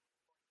league.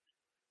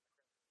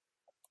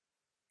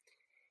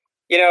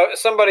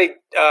 Somebody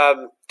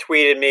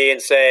tweeted me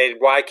and said,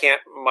 why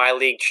can't my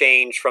league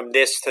change from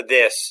this to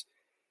this?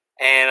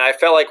 And I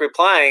felt like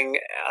replying,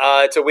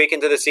 it's a week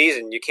into the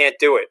season. You can't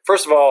do it.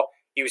 First of all,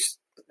 you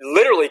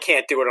literally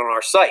can't do it on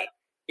our site.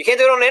 You can't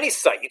do it on any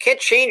site. You can't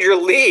change your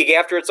league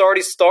after it's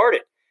already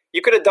started.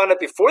 You could have done it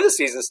before the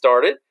season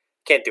started.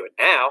 Can't do it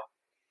now.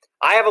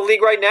 I have a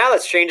league right now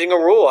that's changing a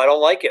rule. I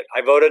don't like it.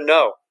 I voted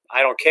no.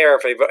 I don't care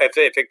if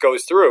it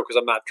goes through because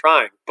I'm not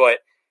trying. But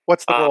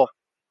what's the rule?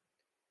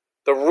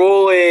 The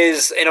rule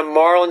is in a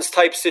Marlins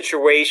type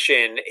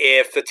situation,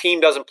 if the team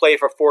doesn't play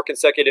for 4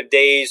 consecutive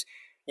days,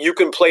 you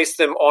can place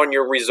them on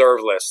your reserve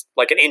list,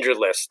 like an injured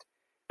list.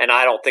 And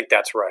I don't think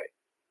that's right.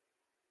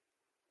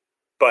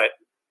 But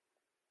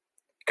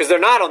because they're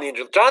not on the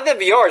injured list. Jonathan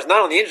VR is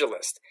not on the injured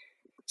list.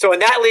 So in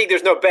that league,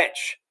 there's no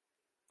bench.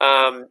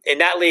 In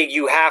that league,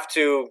 you have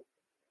to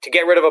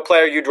get rid of a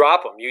player, you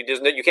drop him.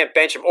 You can't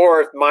bench him,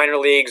 or minor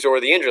leagues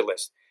or the injured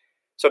list.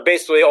 So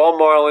basically, all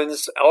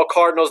Marlins, all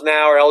Cardinals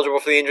now are eligible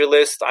for the injured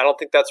list. I don't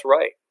think that's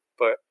right.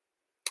 But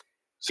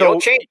you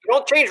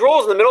don't change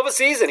rules in the middle of a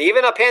season,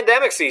 even a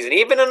pandemic season,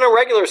 even in a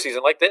regular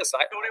season like this.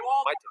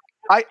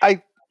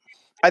 I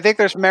think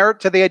there's merit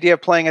to the idea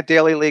of playing a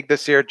daily league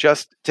this year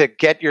just to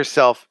get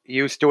yourself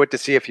used to it, to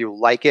see if you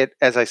like it.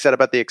 As I said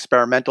about the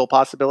experimental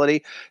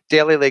possibility,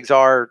 daily leagues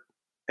are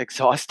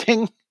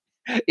exhausting.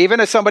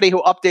 Even as somebody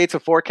who updates a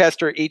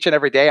forecaster each and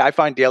every day, I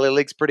find daily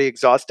leagues pretty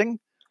exhausting.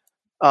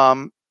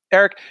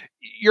 Eric,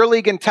 your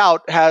league in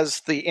Tout has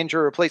the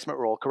injury replacement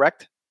rule,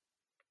 correct?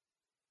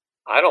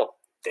 I don't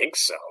think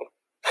so.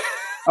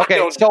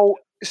 Okay,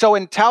 so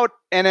in Tout,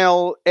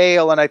 NL,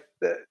 AL, and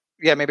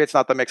maybe it's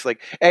not the mixed league.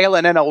 AL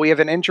and NL, we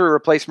have an injury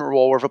replacement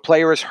rule where if a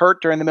player is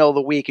hurt during the middle of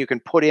the week, you can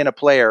put in a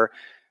player.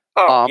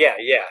 Oh, yeah.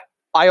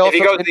 If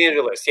he goes to the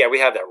injury list, we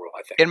have that rule,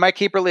 I think. In my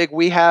keeper league,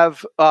 we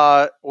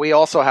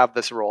also have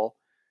this rule.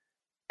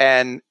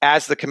 And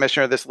as the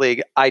commissioner of this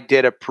league, I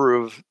did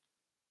approve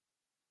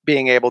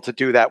being able to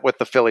do that with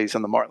the Phillies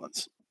and the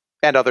Marlins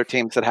and other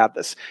teams that have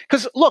this.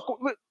 Because look,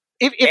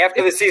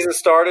 after the season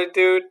started,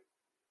 dude.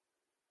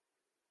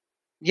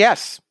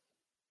 Yes.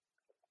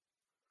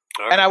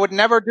 Right. And I would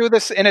never do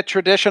this in a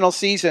traditional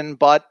season,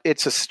 but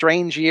it's a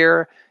strange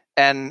year,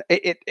 and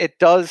it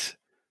does.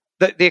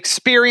 The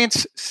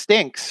experience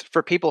stinks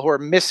for people who are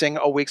missing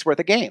a week's worth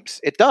of games.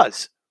 It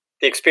does.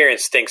 The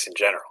experience stinks in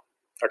general.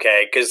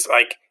 Okay, because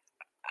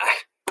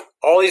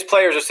all these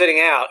players are sitting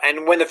out,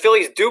 and when the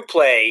Phillies do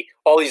play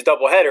all these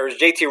doubleheaders,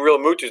 JT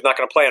Realmuto is not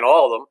going to play on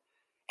all of them,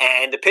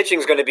 and the pitching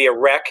is going to be a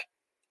wreck,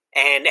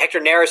 and Hector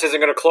Neris isn't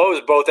going to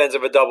close both ends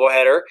of a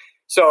doubleheader.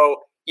 So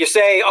you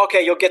say,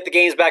 okay, you'll get the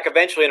games back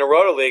eventually in a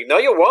Roto League. No,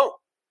 you won't.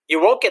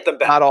 You won't get them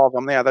back. Not all of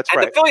them. Yeah, that's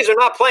right. And the Phillies are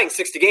not playing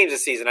 60 games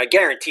this season. I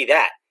guarantee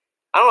that.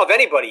 I don't know if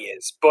anybody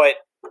is, but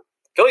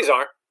Phillies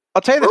aren't.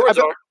 I'll tell you this.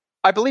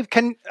 I believe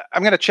I'm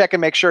going to check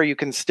and make sure you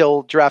can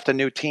still draft a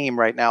new team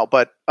right now,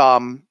 but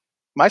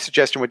my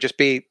suggestion would just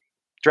be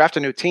draft a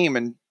new team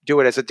and do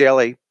it as a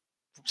daily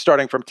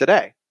starting from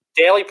today.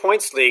 Daily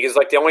points league is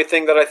like the only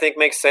thing that I think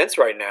makes sense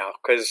right now.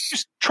 Because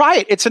just try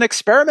it. It's an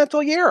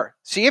experimental year.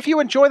 See if you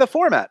enjoy the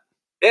format.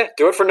 Yeah,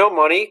 do it for no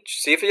money.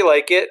 See if you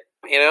like it.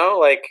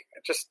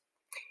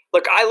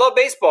 Look, I love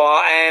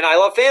baseball and I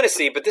love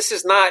fantasy, but this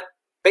is not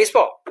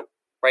baseball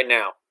right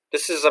now.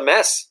 This is a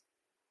mess.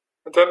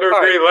 I tend to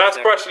agree.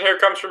 Last question here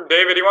comes from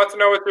David. He wants to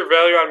know what's your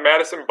value on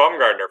Madison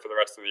Bumgarner for the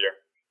rest of the year.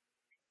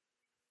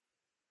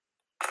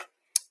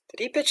 Did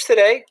he pitch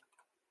today?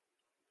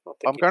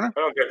 Bumgarner? I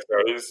don't think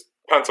so. He's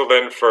penciled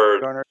in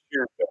for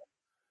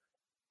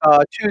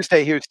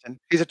Tuesday, Houston.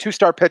 He's a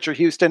 2-star pitcher,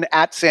 Houston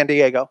at San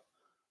Diego.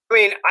 I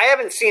mean, I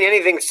haven't seen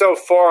anything so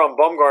far on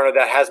Bumgarner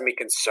that has me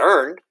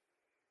concerned.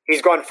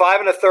 He's gone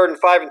 5 1/3 and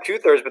 5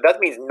 2/3, but that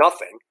means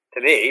nothing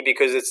to me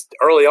because it's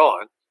early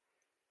on.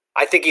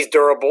 I think he's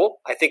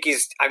durable.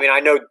 I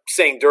know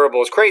saying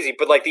durable is crazy,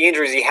 but like the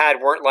injuries he had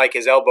weren't like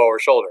his elbow or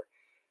shoulder.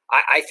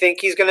 I think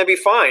he's going to be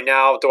fine.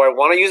 Now, do I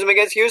want to use him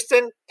against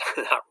Houston?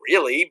 Not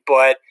really,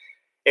 but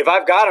if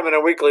I've got him in a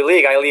weekly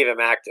league, I leave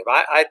him active.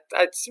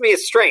 To me,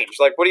 it's strange.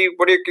 Like,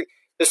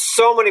 there's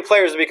so many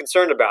players to be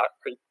concerned about.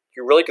 Are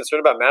you really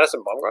concerned about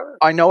Madison Bumgarner?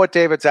 I know what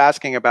David's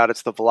asking about.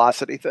 It's the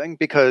velocity thing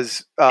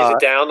because is it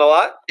down a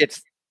lot?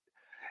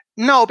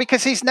 No,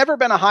 because he's never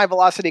been a high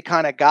velocity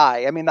kind of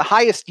guy. I mean, the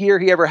highest year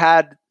he ever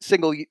had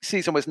single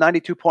season was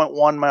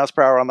 92.1 miles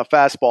per hour on the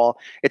fastball.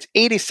 It's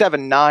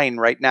 87.9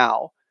 right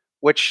now,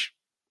 which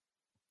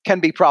can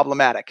be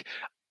problematic.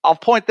 I'll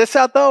point this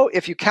out, though.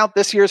 If you count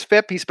this year's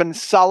FIP, he's been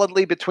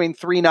solidly between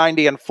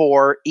 390 and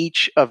 4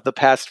 each of the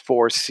past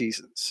 4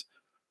 seasons.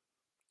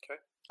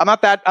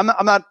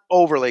 I'm not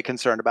overly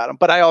concerned about him,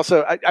 but I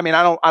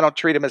don't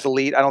treat him as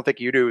elite. I don't think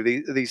you do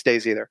these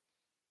days either.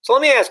 So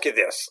let me ask you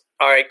this.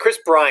 All right, Chris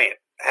Bryant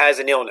has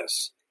an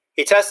illness.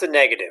 He tested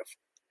negative.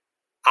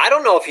 I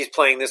don't know if he's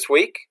playing this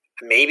week.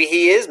 Maybe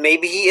he is,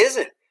 maybe he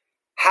isn't.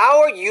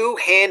 How are you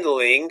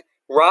handling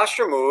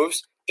roster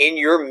moves in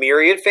your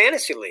myriad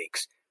fantasy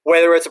leagues?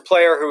 Whether it's a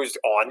player who's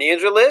on the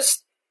injured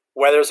list,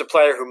 whether it's a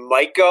player who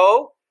might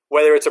go,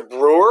 whether it's a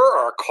Brewer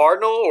or a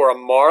Cardinal or a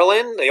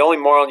Marlin. The only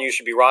Marlin you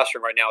should be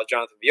rostering right now is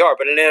Jonathan VR,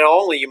 but then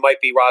only you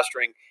might be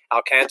rostering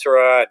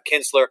Alcantara and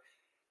Kinsler.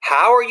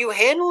 How are you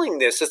handling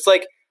this? It's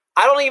like,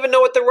 I don't even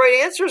know what the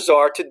right answers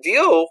are to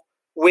deal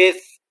with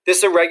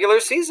this irregular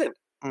season.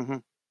 Mm-hmm.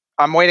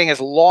 I'm waiting as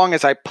long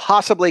as I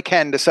possibly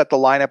can to set the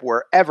lineup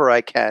wherever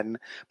I can,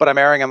 but I'm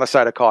erring on the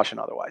side of caution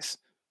otherwise.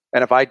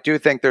 And if I do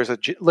think there's a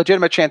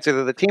legitimate chance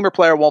either the team or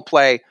player won't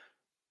play,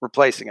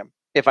 replacing him,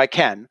 if I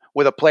can,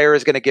 with a player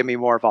is going to give me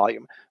more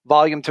volume.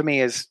 Volume to me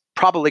is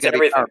probably going to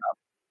be paramount.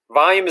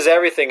 Volume is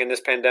everything in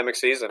this pandemic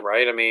season,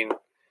 right? I mean,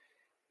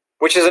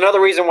 which is another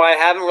reason why I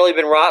haven't really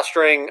been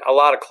rostering a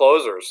lot of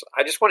closers.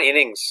 I just want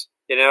innings,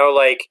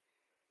 like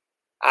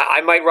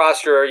I might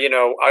roster,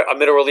 a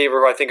middle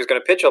reliever who I think is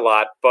going to pitch a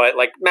lot, but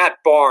like Matt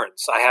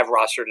Barnes, I have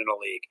rostered in a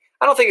league.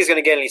 I don't think he's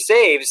going to get any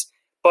saves,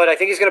 but I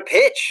think he's going to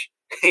pitch,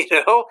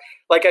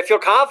 like I feel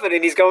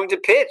confident he's going to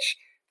pitch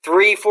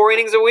 3-4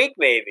 innings a week,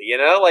 maybe,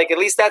 like at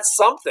least that's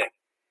something.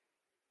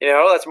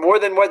 That's more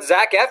than what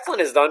Zach Eflin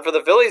has done for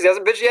the Phillies. He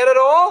hasn't pitched yet at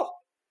all.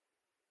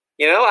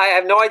 I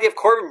have no idea if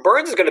Corbin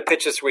Burns is going to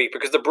pitch this week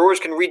because the Brewers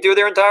can redo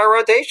their entire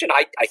rotation.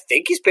 I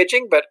think he's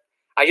pitching, but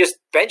I just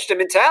benched him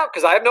in tout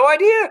because I have no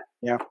idea.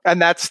 Yeah,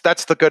 and that's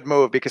the good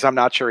move because I'm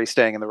not sure he's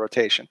staying in the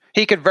rotation.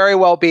 He could very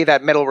well be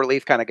that middle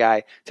relief kind of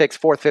guy. Takes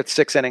 4th, 5th,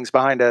 6th innings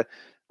behind a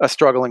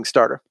struggling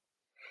starter.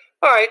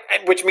 All right,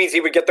 which means he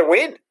would get the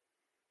win.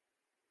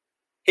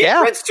 He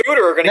and Brent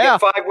Suter are going to get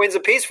 5 wins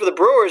apiece for the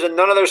Brewers, and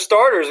none of their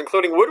starters,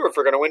 including Woodruff,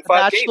 are going to win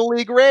 5 games. National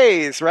League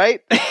Rays,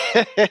 right?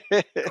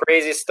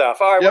 Crazy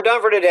stuff. All right, we're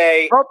done for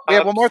today. Oh, we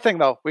have one more thing,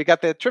 though. We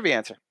got the trivia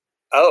answer.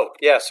 Oh,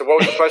 yeah. So what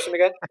was the question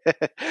again?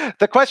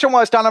 The question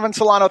was Donovan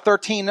Solano,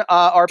 13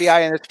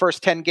 RBI in his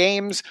first 10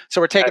 games.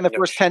 So we're taking the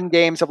first 10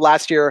 games of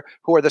last year,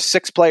 who are the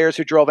 6 players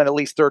who drove in at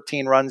least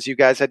 13 runs. You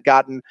guys had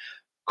gotten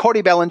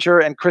Cody Bellinger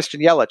and Christian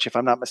Yelich, if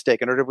I'm not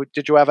mistaken. Or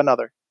did you have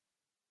another?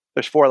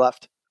 There's 4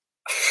 left.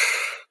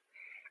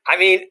 I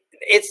mean,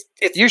 it's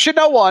you should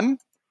know one.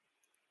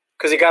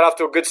 Because he got off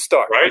to a good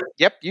start. Right?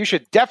 Yep, you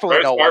should definitely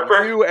know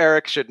one. You,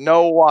 Eric, should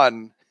know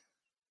one.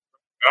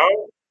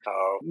 No?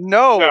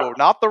 No,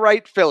 not the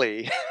right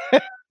Philly.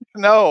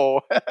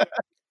 No.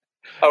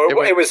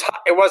 It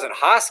wasn't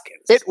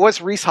Hoskins. It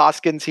was Rhys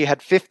Hoskins. He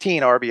had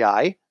 15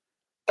 RBI.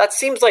 That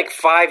seems like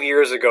 5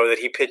 years ago that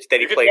he pitched, that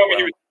he played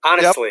well.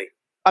 Honestly. Yep.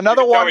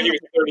 Another one. He was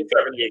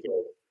 37 years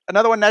old.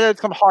 Another one netted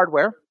some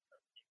hardware.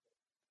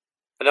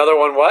 Another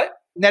one what?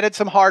 Netted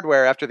some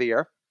hardware after the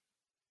year.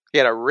 He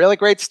had a really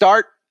great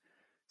start.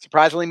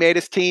 Surprisingly made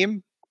his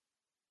team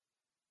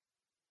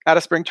out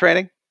of spring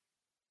training.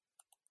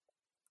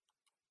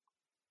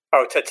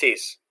 Oh,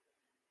 Tatis.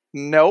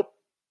 Nope.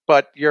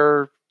 But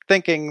you're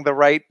thinking the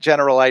right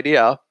general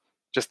idea.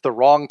 Just the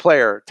wrong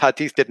player.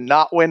 Tatis did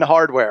not win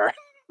hardware.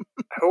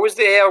 Who was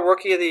the AL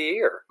Rookie of the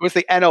Year? It was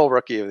the NL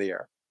Rookie of the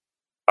Year.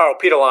 Oh,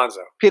 Pete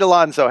Alonso. Pete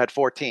Alonso had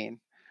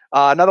 14.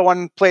 Another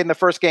one played in the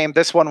first game.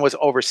 This one was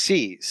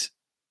overseas.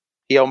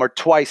 He homered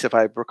twice, if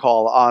I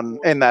recall,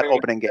 in that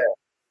opening game.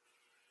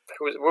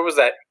 What was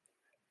that?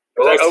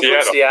 Was that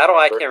Oakland, Seattle?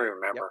 I can't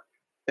remember.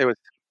 Yep.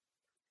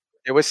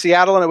 It was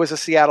Seattle, and it was a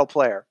Seattle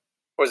player.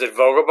 Was it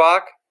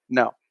Vogelbach?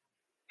 No.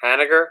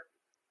 Haniger?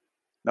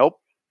 Nope.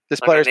 This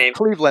player's in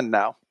Cleveland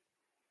now.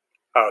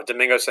 Oh,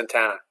 Domingo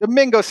Santana.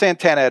 Domingo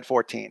Santana had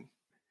 14.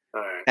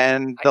 All right.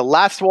 And the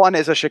last one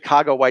is a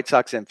Chicago White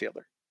Sox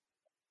infielder.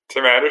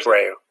 Tim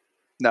Anderson?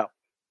 No.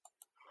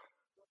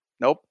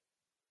 Nope.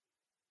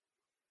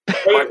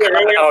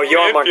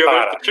 Yohan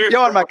Moncada.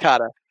 Yohan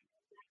Moncada.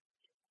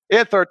 He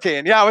had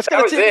 13. Yeah, I was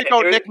going to see you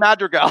go Nick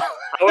Madrigal.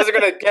 I wasn't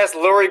going to guess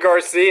Lurie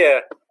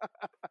Garcia.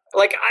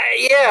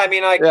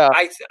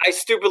 I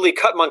stupidly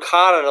cut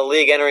Moncada in a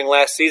league entering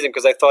last season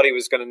because I thought he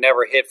was going to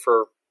never hit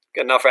for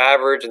enough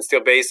average and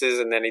steal bases,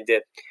 and then he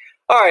did.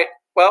 All right.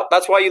 Well,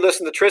 that's why you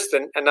listen to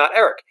Tristan and not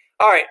Eric.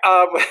 All right.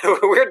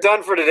 We're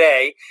done for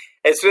today.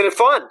 It's been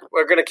fun.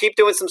 We're going to keep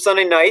doing some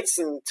Sunday nights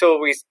until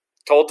we're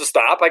told to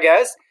stop, I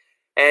guess.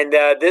 And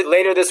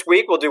later this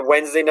week, we'll do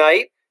Wednesday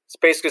night. It's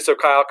basically so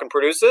Kyle can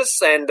produce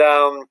this. And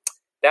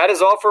that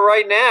is all for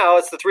right now.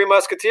 It's the Three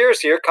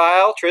Musketeers here.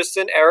 Kyle,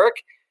 Tristan,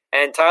 Eric,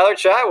 and Tyler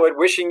Chatwood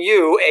wishing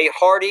you a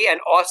hearty and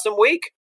awesome week.